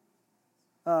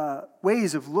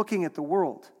ways of looking at the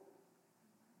world.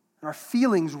 And our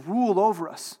feelings rule over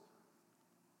us.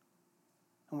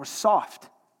 And we're soft.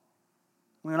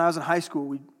 When I was in high school,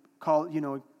 we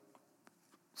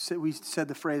said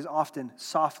the phrase often,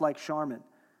 soft like Charmin.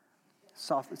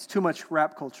 Soft, it's too much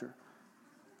rap culture.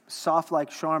 Soft like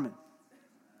Charmin.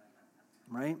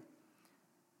 Right?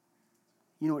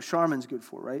 You know what Charmin's good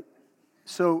for, right?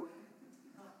 So,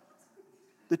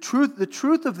 the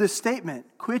truth of this statement,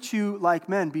 quit you like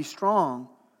men, be strong,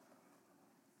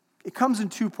 it comes in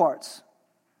two parts.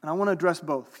 And I want to address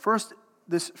both. First,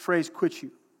 this phrase, quit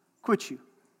you. Quit you.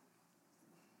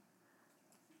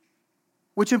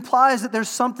 Which implies that there's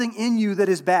something in you that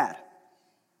is bad.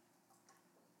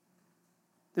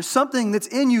 There's something that's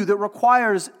in you that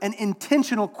requires an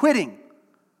intentional quitting,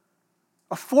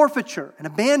 a forfeiture, an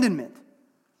abandonment.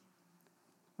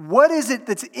 What is it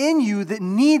that's in you that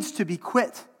needs to be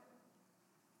quit?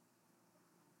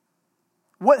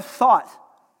 What thought?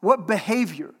 What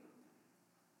behavior?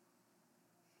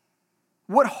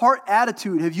 What heart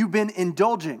attitude have you been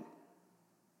indulging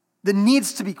that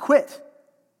needs to be quit?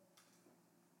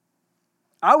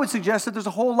 I would suggest that there's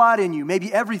a whole lot in you,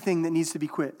 maybe everything that needs to be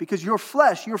quit, because your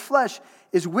flesh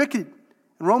is wicked.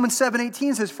 And Romans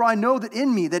 7:18 says, "For I know that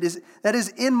in me, that is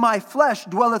in my flesh,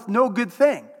 dwelleth no good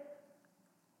thing."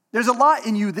 There's a lot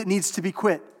in you that needs to be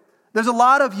quit. There's a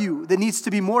lot of you that needs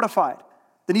to be mortified,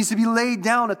 that needs to be laid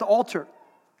down at the altar.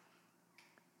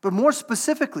 But more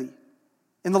specifically,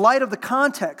 in the light of the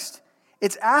context,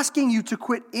 it's asking you to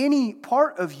quit any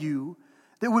part of you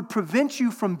that would prevent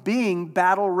you from being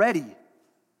battle ready.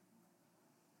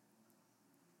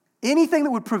 Anything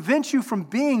that would prevent you from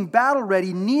being battle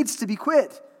ready needs to be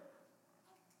quit.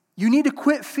 You need to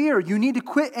quit fear. You need to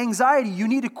quit anxiety. You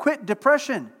need to quit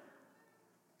depression.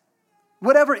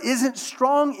 Whatever isn't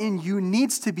strong in you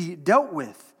needs to be dealt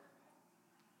with.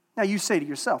 Now you say to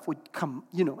yourself, well,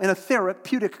 in a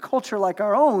therapeutic culture like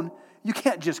our own, you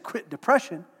can't just quit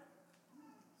depression.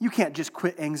 You can't just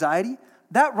quit anxiety.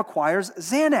 That requires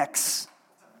Xanax.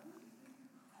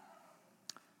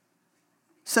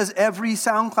 Says every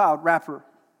SoundCloud rapper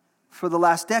for the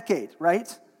last decade,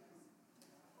 right?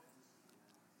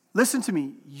 Listen to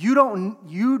me. You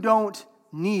don't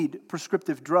need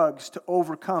prescriptive drugs to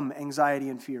overcome anxiety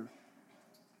and fear.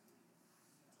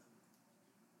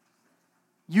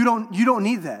 You don't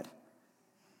need that.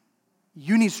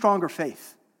 You need stronger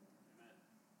faith.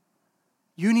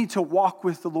 You need to walk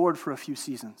with the Lord for a few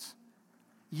seasons.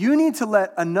 You need to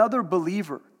let another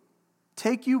believer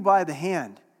take you by the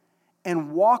hand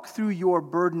and walk through your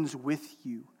burdens with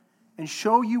you and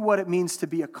show you what it means to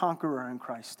be a conqueror in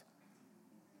Christ.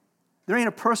 There ain't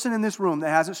a person in this room that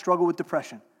hasn't struggled with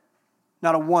depression.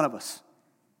 Not a one of us.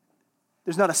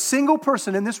 There's not a single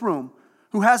person in this room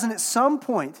who hasn't at some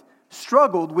point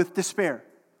struggled with despair.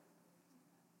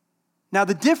 Now,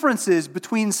 the differences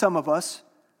between some of us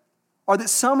are that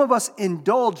some of us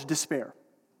indulge despair,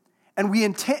 and we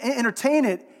entertain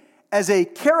it as a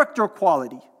character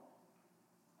quality,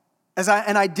 as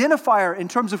an identifier in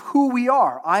terms of who we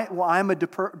are. I'm a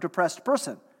depressed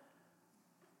person.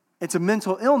 It's a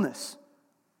mental illness.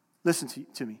 Listen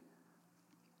to me.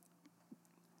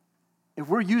 If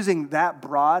we're using that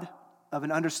broad of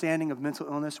an understanding of mental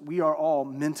illness, we are all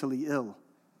mentally ill.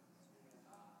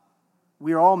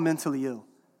 We are all mentally ill.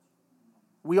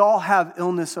 We all have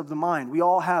illness of the mind. We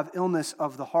all have illness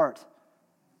of the heart.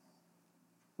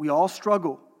 We all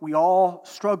struggle. We all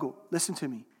struggle. Listen to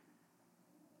me.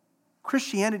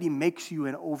 Christianity makes you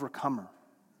an overcomer.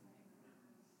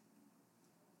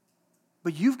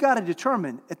 But you've got to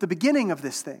determine at the beginning of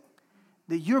this thing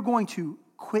that you're going to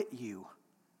quit you.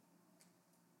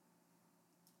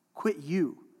 Quit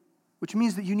you, which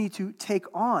means that you need to take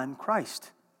on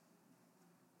Christ.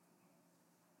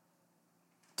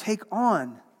 Take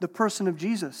on the person of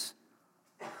Jesus.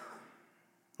 And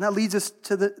that leads us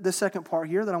to the second part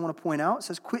here that I want to point out. It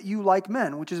says, quit you like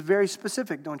men, which is very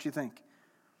specific, don't you think?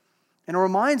 And it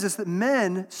reminds us that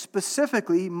men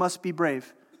specifically must be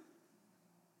brave.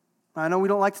 I know we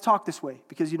don't like to talk this way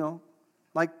because,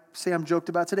 Like Sam joked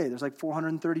about today, there's like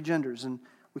 430 genders, and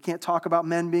we can't talk about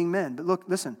men being men. But look,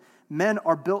 listen, men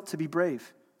are built to be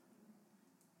brave.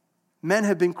 Men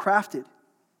have been crafted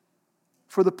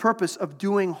for the purpose of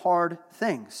doing hard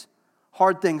things.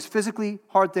 Hard things physically,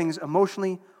 hard things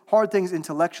emotionally, hard things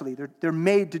intellectually. They're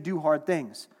made to do hard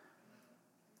things.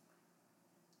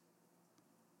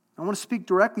 I want to speak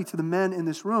directly to the men in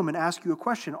this room and ask you a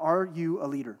question. Are you a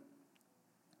leader?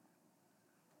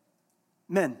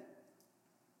 Men,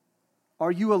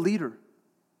 are you a leader?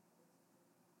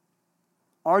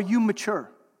 Are you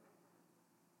mature?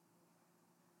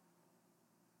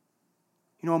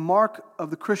 You know, a mark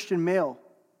of the Christian male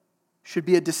should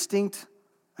be a distinct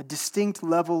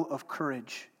level of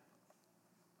courage.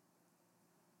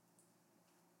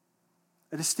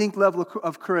 A distinct level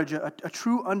of courage, a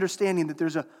true understanding that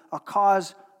there's a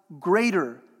cause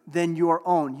greater than your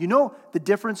own. You know the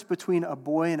difference between a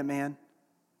boy and a man?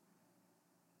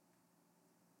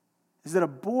 Is that a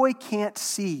boy can't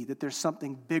see that there's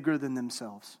something bigger than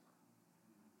themselves.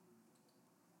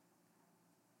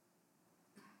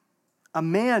 A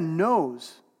man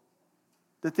knows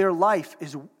that their life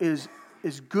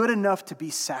is good enough to be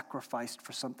sacrificed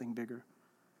for something bigger.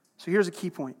 So here's a key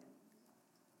point.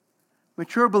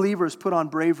 Mature believers put on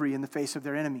bravery in the face of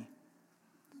their enemy.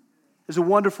 There's a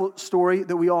wonderful story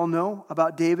that we all know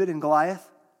about David and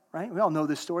Goliath, right? We all know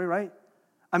this story, right?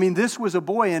 I mean, this was a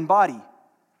boy in body,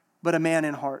 but a man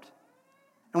in heart.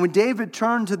 And when David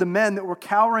turned to the men that were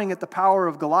cowering at the power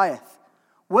of Goliath,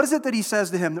 what is it that he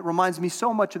says to him that reminds me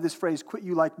so much of this phrase, quit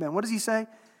you like men? What does he say?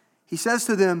 He says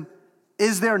to them,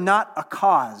 is there not a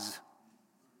cause?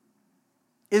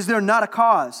 Is there not a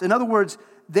cause? In other words,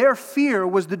 their fear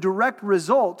was the direct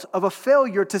result of a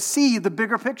failure to see the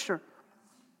bigger picture.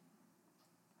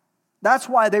 That's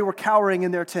why they were cowering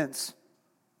in their tents.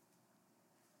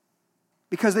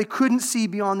 Because they couldn't see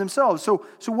beyond themselves. So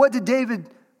what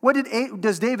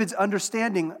does David's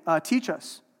understanding teach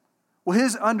us? Well,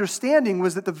 his understanding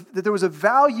was that there was a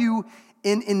value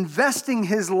in investing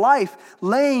his life,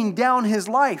 laying down his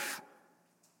life.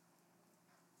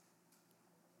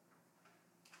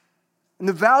 And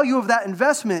the value of that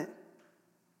investment,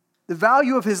 the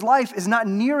value of his life is not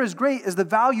near as great as the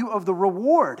value of the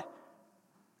reward.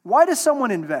 Why does someone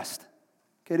invest?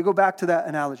 Okay, to go back to that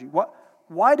analogy.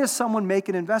 Why does someone make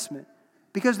an investment?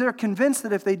 Because they're convinced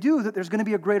that if they do, that there's going to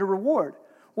be a greater reward.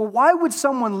 Well, why would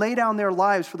someone lay down their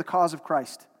lives for the cause of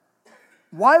Christ?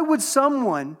 Why would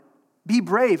someone be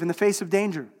brave in the face of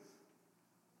danger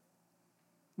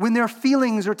when their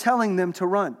feelings are telling them to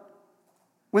run?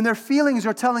 When their feelings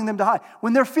are telling them to hide?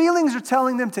 When their feelings are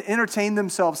telling them to entertain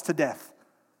themselves to death?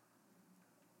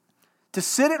 To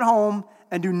sit at home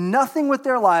and do nothing with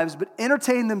their lives but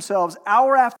entertain themselves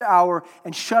hour after hour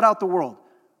and shut out the world.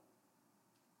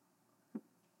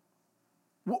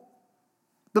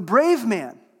 The brave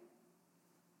man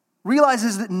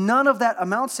realizes that none of that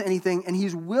amounts to anything, and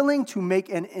he's willing to make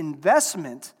an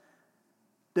investment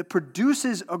that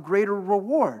produces a greater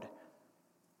reward.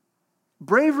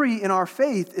 Bravery in our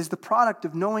faith is the product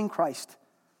of knowing Christ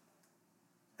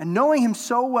and knowing Him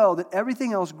so well that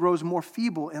everything else grows more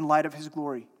feeble in light of His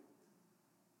glory.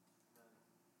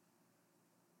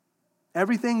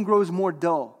 Everything grows more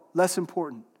dull, less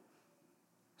important.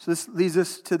 So this leads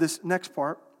us to this next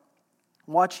part.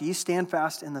 Watch ye, stand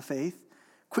fast in the faith.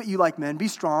 Quit you like men, be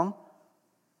strong.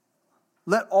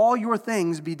 Let all your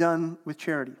things be done with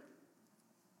charity.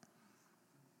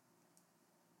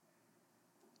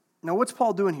 Now, what's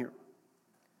Paul doing here?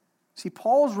 See,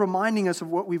 Paul's reminding us of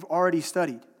what we've already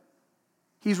studied.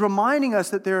 He's reminding us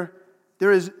that there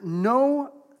is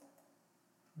no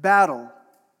battle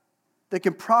that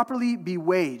can properly be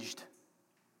waged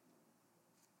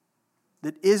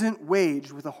that isn't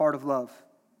waged with a heart of love.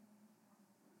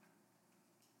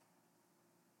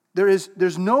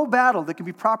 There's no battle that can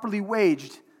be properly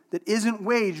waged that isn't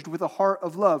waged with a heart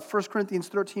of love. 1 Corinthians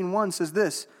 13:1 says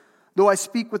this, though I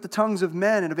speak with the tongues of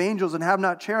men and of angels and have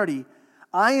not charity,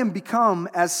 I am become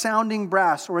as sounding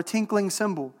brass or a tinkling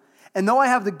cymbal. And though I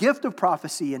have the gift of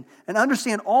prophecy and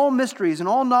understand all mysteries and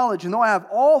all knowledge, and though I have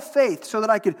all faith so that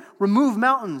I could remove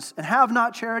mountains and have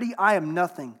not charity, I am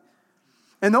nothing.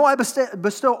 And though I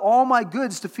bestow all my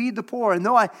goods to feed the poor, and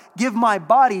though I give my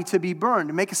body to be burned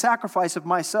and make a sacrifice of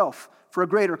myself for a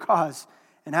greater cause,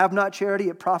 and have not charity,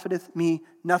 it profiteth me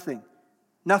nothing.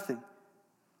 Nothing.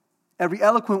 Every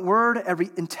eloquent word,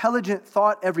 every intelligent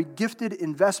thought, every gifted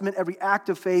investment, every act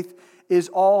of faith is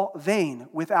all vain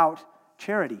without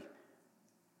charity.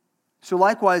 So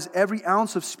likewise, every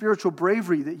ounce of spiritual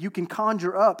bravery that you can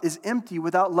conjure up is empty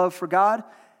without love for God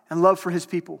and love for His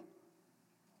people.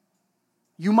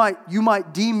 You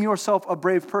might deem yourself a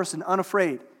brave person,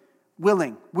 unafraid,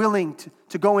 willing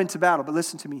to go into battle. But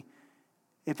listen to me.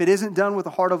 If it isn't done with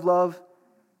a heart of love,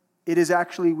 it is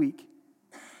actually weak.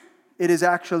 It is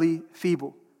actually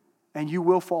feeble. And you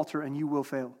will falter and you will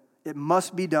fail. It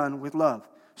must be done with love.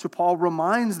 So Paul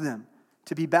reminds them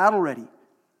to be battle ready,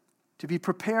 to be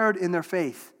prepared in their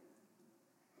faith.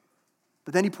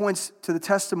 But then he points to the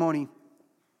testimony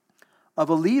of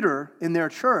a leader in their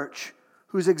church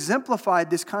who's exemplified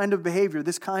this kind of behavior,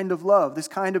 this kind of love, this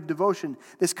kind of devotion,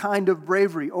 this kind of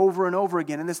bravery over and over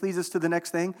again. And this leads us to the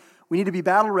next thing. We need to be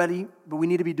battle ready, but we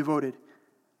need to be devoted.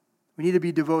 We need to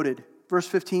be devoted. Verse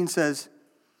 15 says,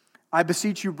 I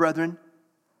beseech you, brethren,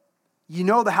 you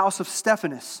know the house of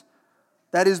Stephanas,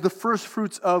 that is the first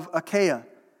fruits of Achaia,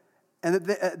 and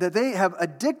that they have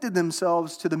addicted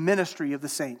themselves to the ministry of the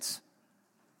saints.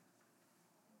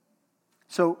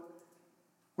 So,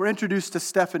 we're introduced to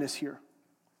Stephanas here.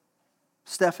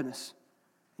 Stephanas.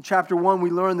 In chapter 1, we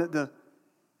learn that the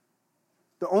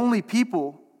only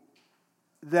people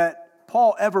that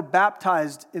Paul ever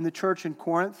baptized in the church in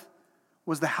Corinth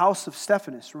was the house of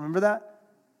Stephanas. Remember that?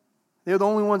 They're the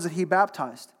only ones that he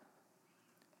baptized.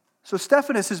 So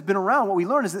Stephanas has been around. What we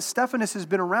learn is that Stephanas has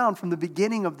been around from the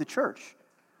beginning of the church.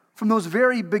 From those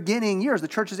very beginning years. The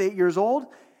church is 8 years old,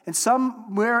 and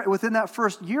somewhere within that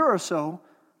first year or so,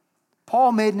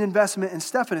 Paul made an investment in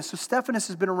Stephanas. So Stephanas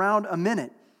has been around a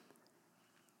minute.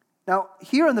 Now,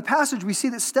 here in the passage, we see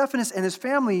that Stephanas and his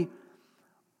family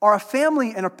are a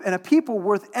family and a people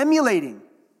worth emulating.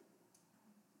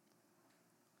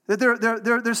 That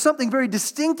there's something very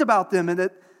distinct about them, and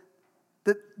that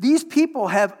these people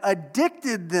have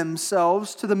addicted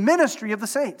themselves to the ministry of the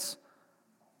saints.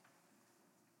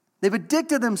 They've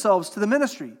addicted themselves to the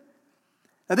ministry.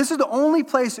 Now, this is the only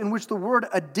place in which the word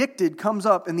addicted comes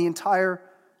up in the entire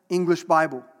English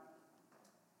Bible.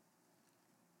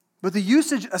 But the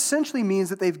usage essentially means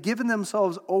that they've given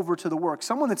themselves over to the work.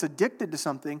 Someone that's addicted to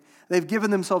something, they've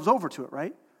given themselves over to it,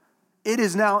 right? It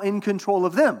is now in control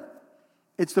of them.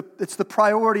 It's the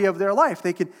priority of their life.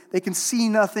 They can see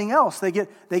nothing else. They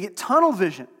get tunnel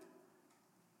vision.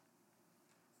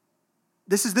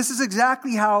 This is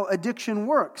exactly how addiction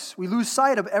works. We lose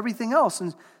sight of everything else.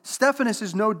 And Stephanas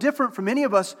is no different from any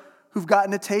of us who've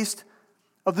gotten a taste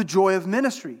of the joy of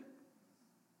ministry.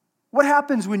 What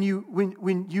happens when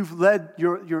you've led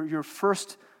your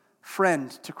first friend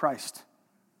to Christ?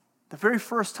 The very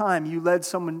first time you led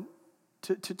someone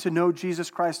to know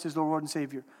Jesus Christ as their Lord and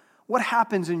Savior. What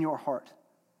happens in your heart?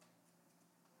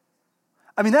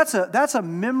 I mean, that's a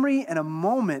memory and a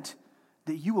moment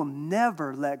that you will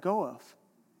never let go of.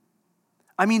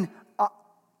 I mean,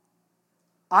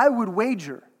 I would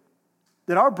wager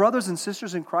that our brothers and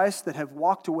sisters in Christ that have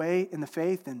walked away in the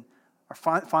faith and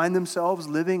find themselves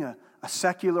living a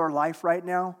secular life right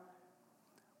now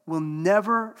will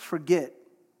never forget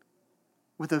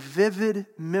with a vivid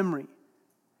memory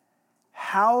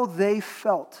how they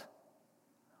felt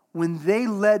when they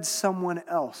led someone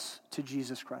else to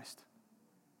Jesus Christ.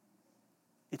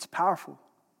 It's powerful.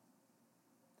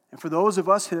 And for those of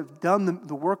us who have done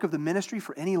the work of the ministry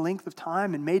for any length of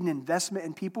time and made an investment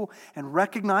in people and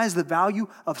recognize the value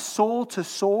of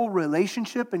soul-to-soul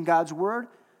relationship in God's Word,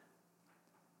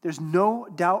 there's no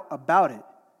doubt about it.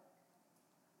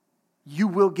 You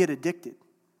will get addicted.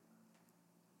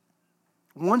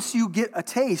 Once you get a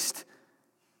taste,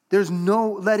 there's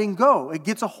no letting go. It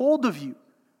gets a hold of you.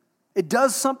 It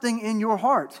does something in your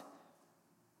heart.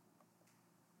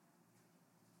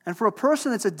 And for a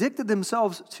person that's addicted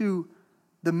themselves to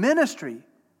the ministry,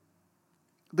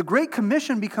 the Great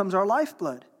Commission becomes our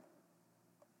lifeblood.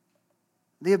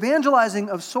 The evangelizing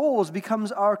of souls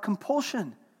becomes our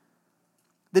compulsion.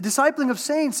 The discipling of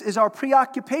saints is our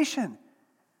preoccupation.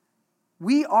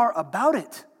 We are about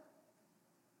it.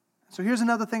 So here's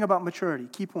another thing about maturity.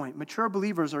 Key point. Mature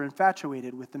believers are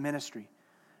infatuated with the ministry.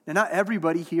 Now, not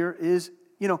everybody here is,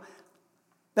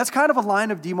 that's kind of a line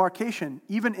of demarcation,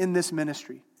 even in this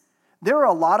ministry. There are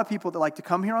a lot of people that like to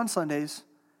come here on Sundays.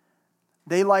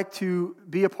 They like to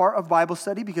be a part of Bible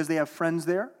study because they have friends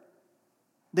there.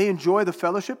 They enjoy the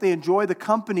fellowship. They enjoy the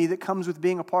company that comes with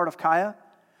being a part of Kaya.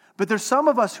 But there's some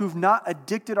of us who've not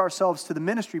addicted ourselves to the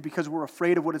ministry because we're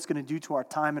afraid of what it's going to do to our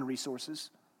time and resources.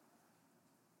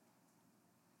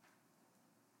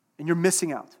 And you're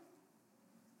missing out.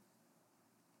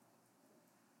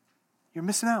 You're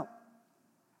missing out.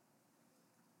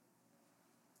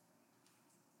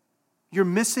 You're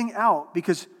missing out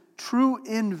because true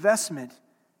investment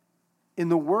in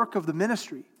the work of the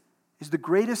ministry is the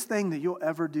greatest thing that you'll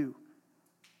ever do.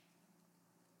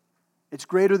 It's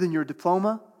greater than your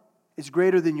diploma. It's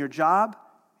greater than your job.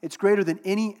 It's greater than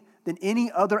any than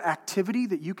any other activity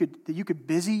that you could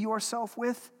busy yourself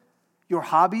with? Your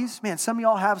hobbies? Man, some of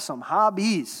y'all have some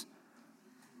hobbies.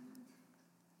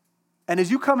 And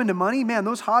as you come into money, man,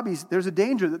 those hobbies, there's a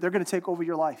danger that they're going to take over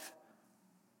your life.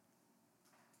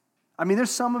 I mean,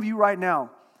 there's some of you right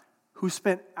now who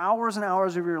spent hours and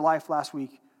hours of your life last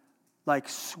week like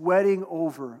sweating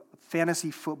over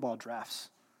fantasy football drafts.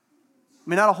 I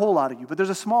mean, not a whole lot of you, but there's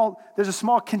a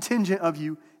small contingent of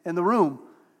you in the room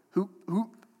who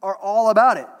are all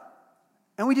about it.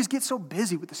 And we just get so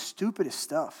busy with the stupidest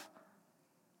stuff.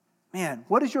 Man,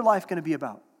 what is your life going to be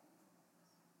about?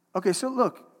 Okay, so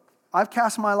look, I've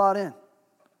cast my lot in.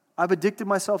 I've addicted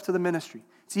myself to the ministry.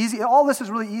 It's easy. All this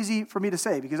is really easy for me to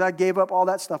say because I gave up all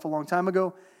that stuff a long time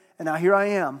ago, and now here I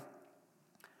am,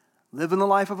 living the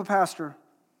life of a pastor,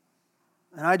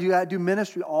 and I do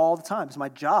ministry all the time. It's my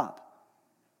job.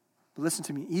 But listen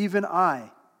to me, even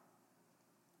I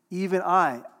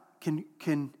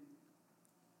can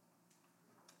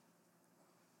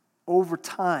over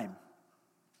time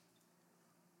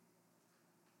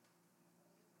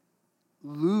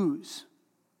lose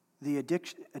the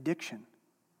addiction.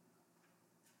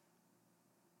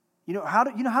 How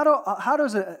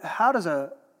does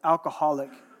a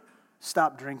alcoholic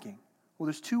stop drinking? Well,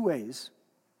 there's two ways.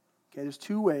 Okay, there's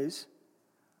two ways.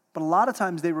 But a lot of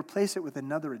times they replace it with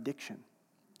another addiction.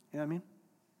 You know what I mean?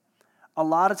 A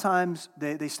lot of times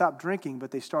they stop drinking,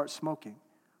 but they start smoking.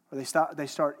 Or they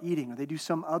start eating, or they do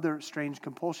some other strange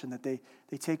compulsion that they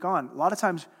take on. A lot of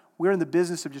times we're in the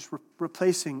business of just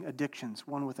replacing addictions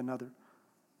one with another.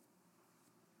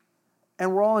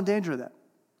 And we're all in danger of that.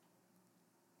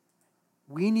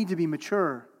 We need to be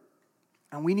mature,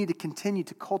 and we need to continue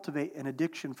to cultivate an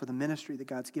addiction for the ministry that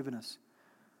God's given us.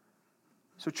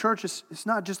 So church, it's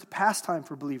not just a pastime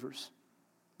for believers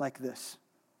like this.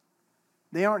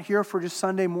 They aren't here for just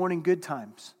Sunday morning good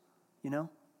times, you know?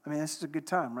 I mean, this is a good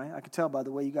time, right? I can tell by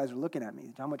the way you guys are looking at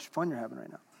me how much fun you're having right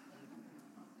now.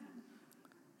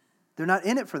 They're not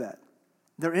in it for that.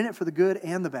 They're in it for the good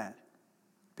and the bad.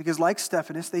 Because like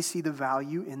Stephanus, they see the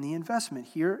value in the investment.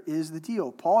 Here is the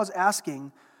deal. Paul is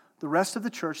asking the rest of the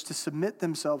church to submit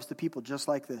themselves to people just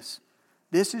like this.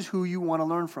 This is who you want to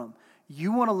learn from.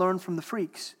 You want to learn from the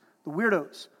freaks, the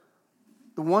weirdos,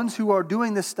 the ones who are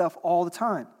doing this stuff all the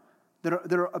time,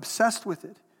 that are obsessed with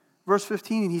it. Verse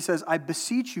 15, he says, I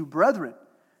beseech you, brethren.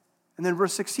 And then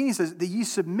verse 16, he says, that ye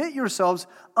submit yourselves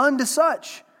unto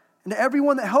such, and to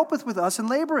everyone that helpeth with us and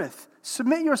laboreth.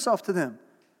 Submit yourself to them.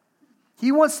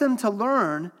 He wants them to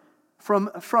learn from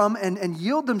and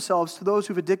yield themselves to those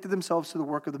who've addicted themselves to the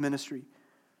work of the ministry.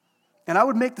 And I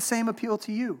would make the same appeal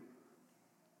to you.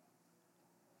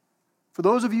 For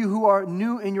those of you who are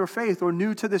new in your faith or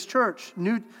new to this church,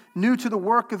 new to the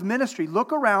work of ministry,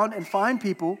 look around and find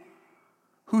people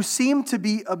who seem to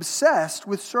be obsessed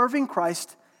with serving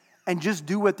Christ and just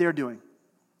do what they're doing.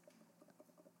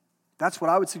 That's what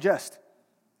I would suggest.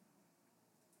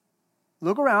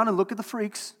 Look around and look at the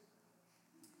freaks,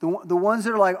 the ones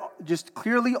that are like just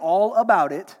clearly all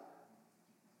about it,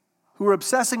 who are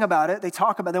obsessing about it. They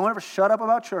talk about it. They won't ever shut up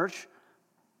about church.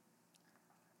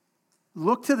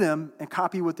 Look to them and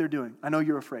copy what they're doing. I know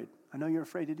you're afraid. I know you're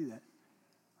afraid to do that.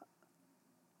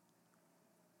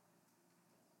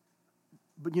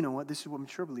 But you know what? This is what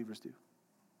mature believers do.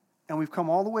 And we've come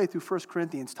all the way through 1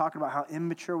 Corinthians talking about how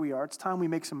immature we are. It's time we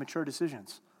make some mature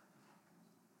decisions.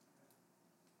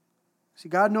 See,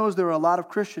 God knows there are a lot of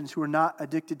Christians who are not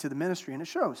addicted to the ministry, and it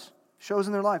shows. It shows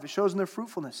in their life. It shows in their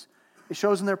fruitfulness. It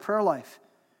shows in their prayer life,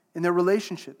 in their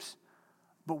relationships.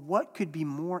 But what could be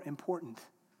more important?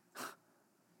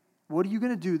 What are you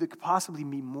going to do that could possibly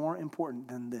be more important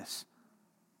than this?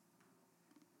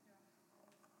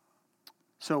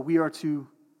 So we are to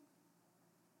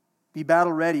be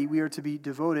battle ready. We are to be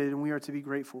devoted, and we are to be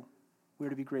grateful. We are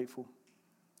to be grateful.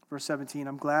 Verse 17,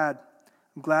 I'm glad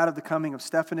of the coming of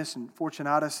Stephanus and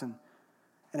Fortunatus and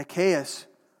Achaeus,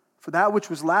 for that which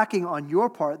was lacking on your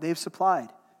part they have supplied.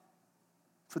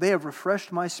 For they have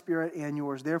refreshed my spirit and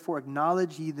yours. Therefore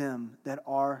acknowledge ye them that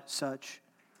are such.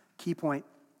 Key point.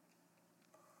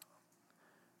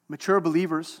 Mature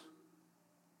believers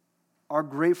are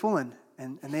grateful and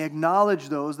they acknowledge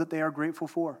those that they are grateful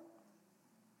for.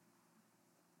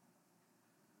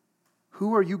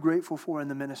 Who are you grateful for in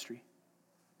the ministry?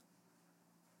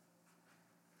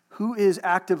 Who is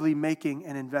actively making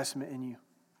an investment in you?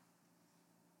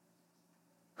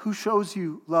 Who shows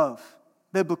you love,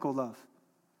 biblical love?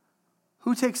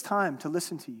 Who takes time to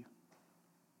listen to you?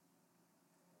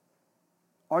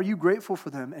 Are you grateful for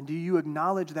them, and do you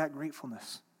acknowledge that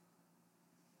gratefulness?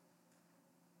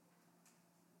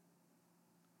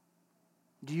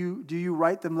 Do you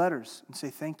write them letters and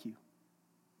say thank you?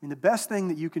 mean, the best thing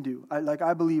that you can do,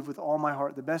 I believe with all my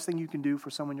heart, the best thing you can do for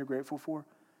someone you're grateful for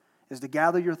is to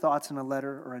gather your thoughts in a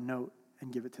letter or a note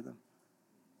and give it to them.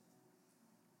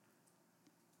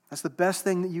 That's the best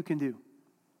thing that you can do.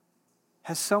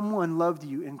 Has someone loved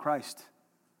you in Christ?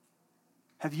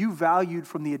 Have you valued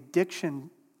from the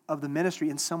addiction of the ministry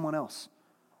in someone else?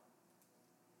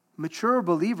 Mature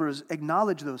believers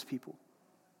acknowledge those people.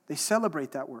 They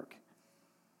celebrate that work.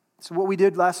 So what we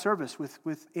did last service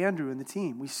with Andrew and the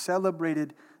team, we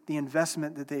celebrated the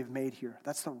investment that they've made here.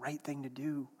 That's the right thing to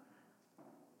do.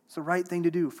 It's the right thing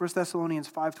to do. 1 Thessalonians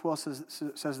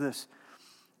 5:12 says this,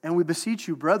 "And we beseech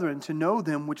you, brethren, to know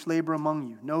them which labor among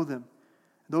you." Know them.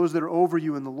 Those that are over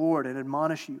you in the Lord and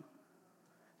admonish you.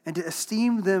 And to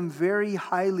esteem them very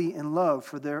highly in love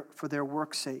for their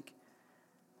work's sake.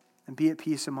 And be at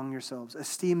peace among yourselves.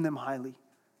 Esteem them highly.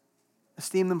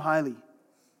 Esteem them highly.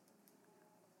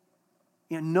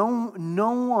 You know,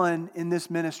 no one in this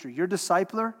ministry, your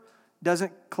discipler,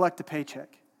 doesn't collect a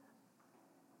paycheck.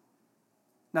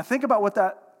 Now think about what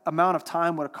that amount of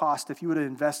time would have cost if you would have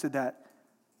invested that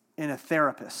in a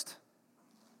therapist.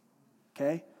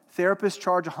 Okay? Therapists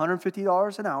charge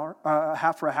 $150 an hour,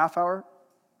 for a half hour,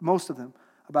 most of them,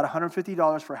 about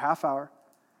 $150 for a half hour.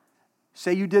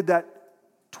 Say you did that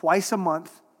twice a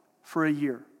month for a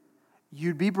year.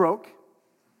 You'd be broke.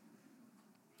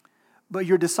 But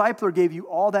your discipler gave you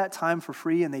all that time for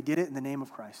free, and they did it in the name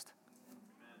of Christ.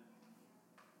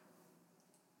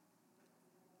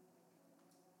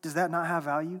 Does that not have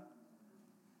value?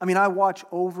 I mean, I watch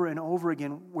over and over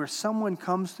again where someone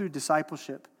comes through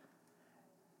discipleship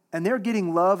and they're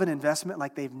getting love and investment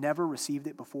like they've never received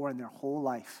it before in their whole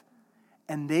life.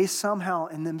 And they somehow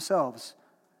in themselves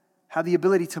have the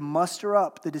ability to muster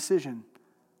up the decision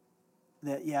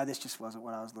that, yeah, this just wasn't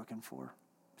what I was looking for.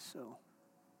 So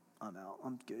I'm out.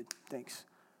 I'm good. Thanks.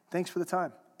 Thanks for the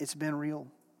time. It's been real.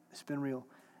 It's been real.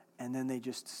 And then they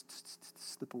just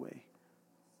slip away.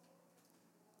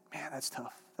 Man, that's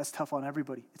tough. That's tough on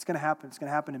everybody. It's going to happen. It's going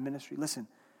to happen in ministry. Listen,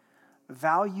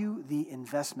 value the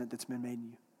investment that's been made in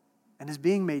you and is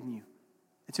being made in you.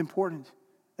 It's important.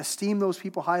 Esteem those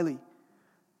people highly.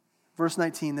 Verse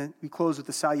 19, then we close with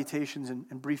the salutations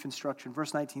and brief instruction.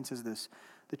 Verse 19 says this,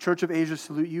 "The church of Asia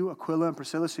salute you, Aquila and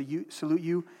Priscilla salute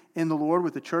you in the Lord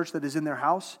with the church that is in their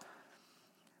house."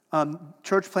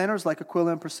 Church planters like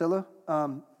Aquila and Priscilla,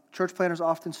 church planters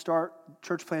often start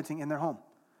church planting in their home.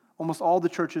 Almost all the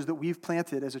churches that we've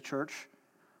planted as a church,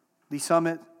 Lee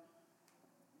Summit,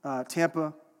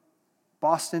 Tampa,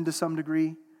 Boston to some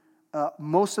degree,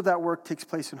 most of that work takes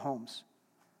place in homes,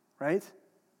 right?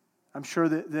 I'm sure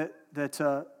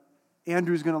that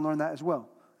Andrew's going to learn that as well.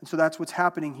 And so that's what's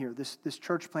happening here, this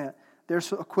church plant.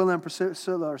 There's Aquila and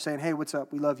Priscilla are saying, hey, what's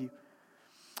up? We love you.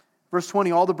 Verse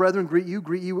 20, "All the brethren greet you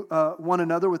one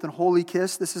another with an holy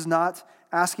kiss." This is not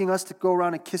asking us to go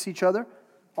around and kiss each other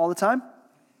all the time.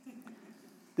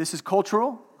 This is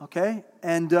cultural, okay?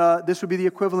 And this would be the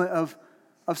equivalent of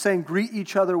saying greet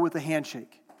each other with a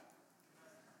handshake.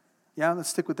 Yeah, let's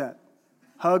stick with that.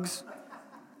 Hugs,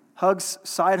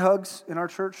 side hugs in our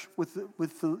church with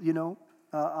the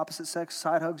opposite sex.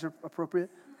 Side hugs are appropriate.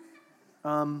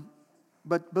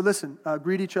 But listen,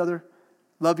 greet each other,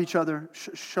 love each other,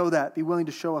 show that. Be willing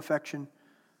to show affection.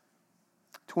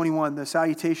 21, "The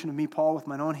salutation of me, Paul, with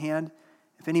mine own hand.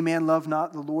 If any man love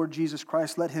not the Lord Jesus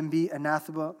Christ, let him be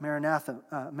anathema,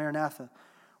 maranatha,"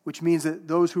 which means that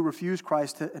those who refuse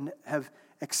Christ and have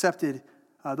accepted,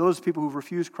 those people who've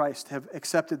refused Christ have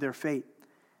accepted their fate,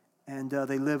 and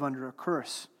they live under a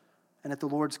curse. And at the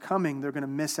Lord's coming, they're going to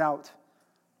miss out.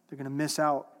 They're going to miss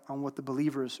out on what the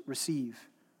believers receive,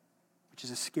 which is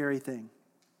a scary thing.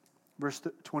 Verse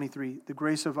 23, "The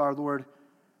grace of our Lord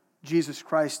Jesus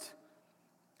Christ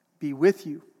be with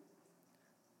you.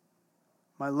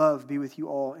 My love be with you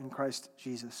all in Christ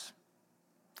Jesus."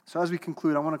 So as we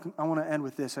conclude, I want to end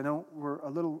with this. I know we're a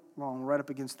little long, right up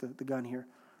against the gun here.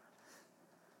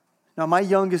 Now, my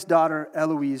youngest daughter,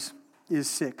 Eloise, is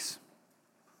 6.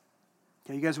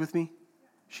 Okay, you guys with me?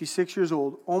 She's 6 years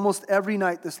old. Almost every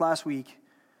night this last week,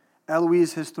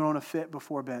 Eloise has thrown a fit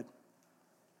before bed.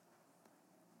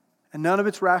 And none of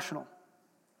it's rational.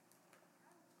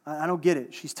 I don't get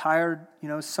it. She's tired,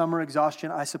 summer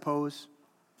exhaustion, I suppose.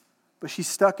 But she's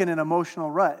stuck in an emotional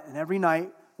rut. And every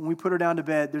night when we put her down to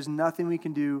bed, there's nothing we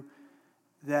can do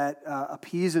that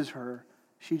appeases her.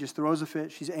 She just throws a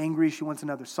fit. She's angry. She wants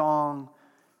another song.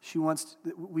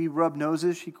 We rub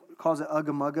noses. She calls it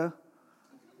Ugga Mugga.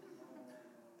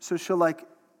 So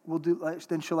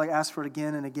then she'll ask for it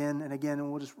again and again and again,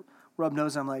 and we'll just rub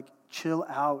noses. I'm like, chill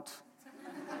out.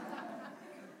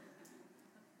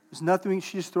 There's nothing,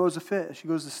 she just throws a fit as she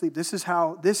goes to sleep. This is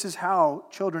how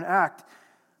children act,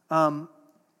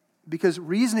 because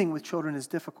reasoning with children is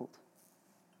difficult.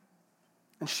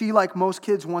 And she, like most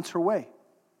kids, wants her way.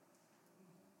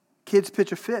 Kids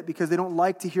pitch a fit because they don't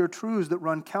like to hear truths that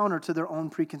run counter to their own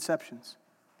preconceptions.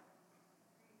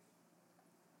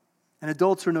 And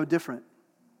adults are no different.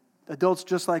 Adults,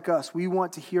 just like us, we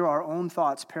want to hear our own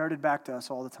thoughts parroted back to us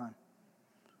all the time.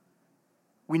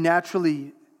 We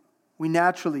naturally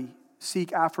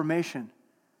seek affirmation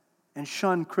and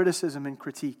shun criticism and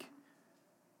critique.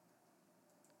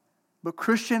 But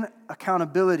Christian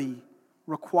accountability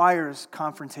requires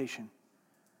confrontation.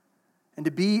 And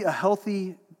to be a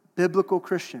healthy biblical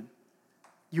Christian,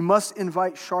 you must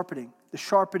invite sharpening, the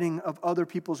sharpening of other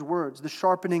people's words, the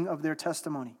sharpening of their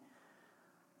testimony.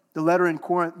 The letter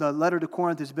to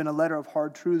Corinth has been a letter of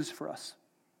hard truths for us.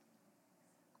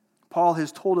 Paul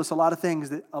has told us a lot of things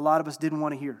that a lot of us didn't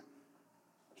want to hear.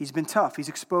 He's been tough. He's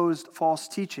exposed false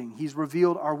teaching. He's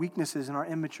revealed our weaknesses and our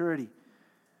immaturity.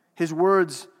 His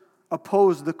words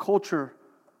oppose the culture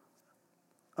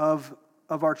of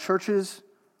our churches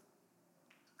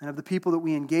and of the people that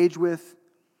we engage with,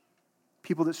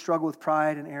 people that struggle with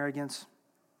pride and arrogance.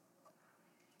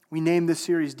 We named this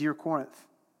series Dear Corinth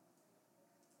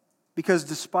because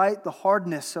despite the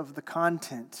hardness of the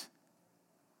content,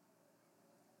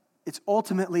 it's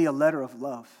ultimately a letter of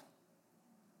love.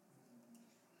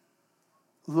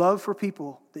 Love for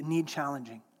people that need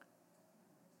challenging.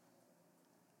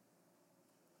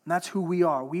 And that's who we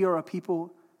are. We are a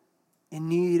people in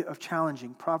need of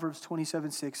challenging. Proverbs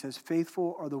 27:6 says,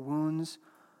 "Faithful are the wounds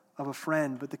of a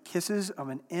friend, but the kisses of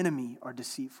an enemy are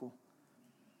deceitful."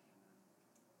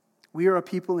 We are a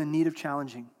people in need of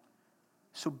challenging.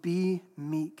 So be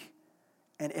meek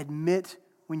and admit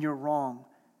when you're wrong.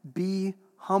 Be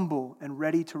humble and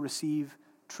ready to receive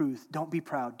truth. Don't be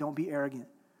proud. Don't be arrogant.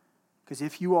 Because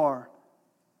if you are,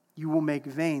 you will make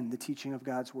vain the teaching of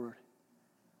God's word.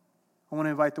 I want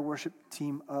to invite the worship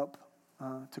team up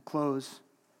to close.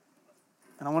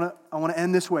 And I want to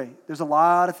end this way. There's a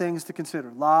lot of things to consider.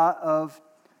 A lot of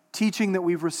teaching that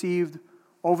we've received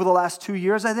over the last 2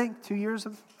 years, I think. 2 years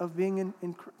of being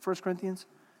in 1 Corinthians.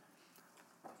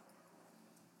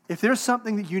 If there's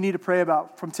something that you need to pray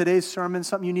about from today's sermon,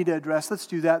 something you need to address, let's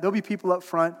do that. There'll be people up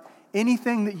front.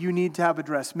 Anything that you need to have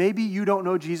addressed. Maybe you don't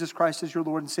know Jesus Christ as your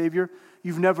Lord and Savior.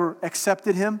 You've never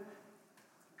accepted Him.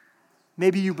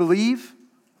 Maybe you believe,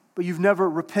 but you've never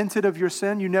repented of your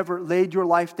sin. You never laid your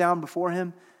life down before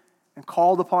Him and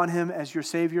called upon Him as your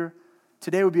Savior.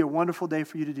 Today would be a wonderful day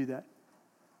for you to do that.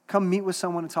 Come meet with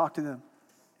someone and talk to them.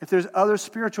 If there's other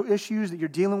spiritual issues that you're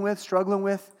dealing with, struggling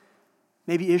with,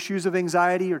 maybe issues of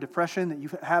anxiety or depression that you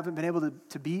haven't been able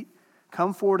to beat,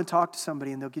 come forward and talk to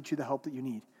somebody and they'll get you the help that you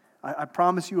need. I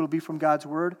promise you it'll be from God's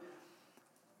word,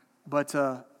 but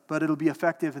it'll be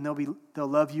effective and they'll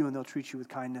love you and they'll treat you with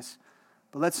kindness.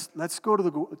 But let's go to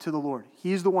the Lord.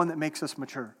 He's the one that makes us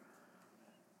mature.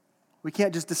 We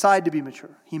can't just decide to be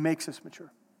mature. He makes us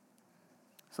mature.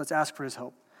 So let's ask for His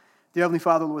help. Dear Heavenly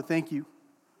Father, Lord, thank you.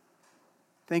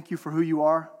 Thank you for who you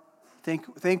are.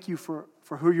 Thank you for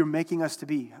who you're making us to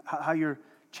be, how you're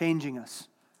changing us.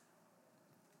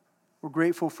 We're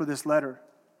grateful for this letter.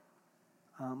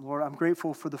 Lord, I'm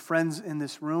grateful for the friends in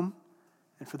this room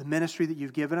and for the ministry that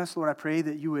you've given us. Lord, I pray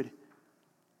that you would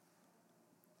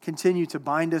continue to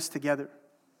bind us together,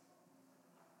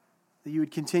 that you would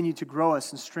continue to grow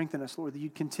us and strengthen us, Lord, that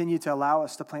you'd continue to allow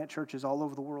us to plant churches all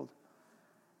over the world.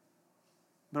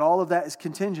 But all of that is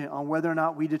contingent on whether or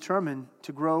not we determine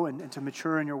to grow and to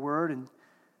mature in your word and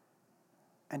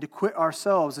to quit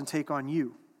ourselves and take on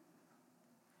you.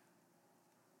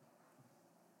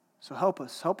 So help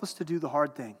us to do the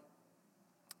hard thing.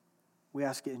 We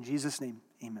ask it in Jesus' name,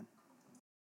 amen.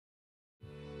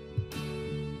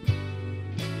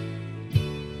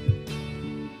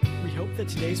 We hope that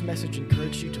today's message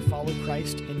encouraged you to follow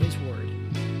Christ in His Word.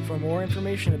 For more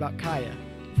information about Kaya,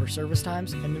 for service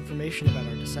times, and information about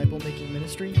our disciple-making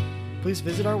ministry, please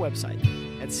visit our website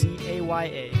at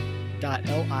caya.liv.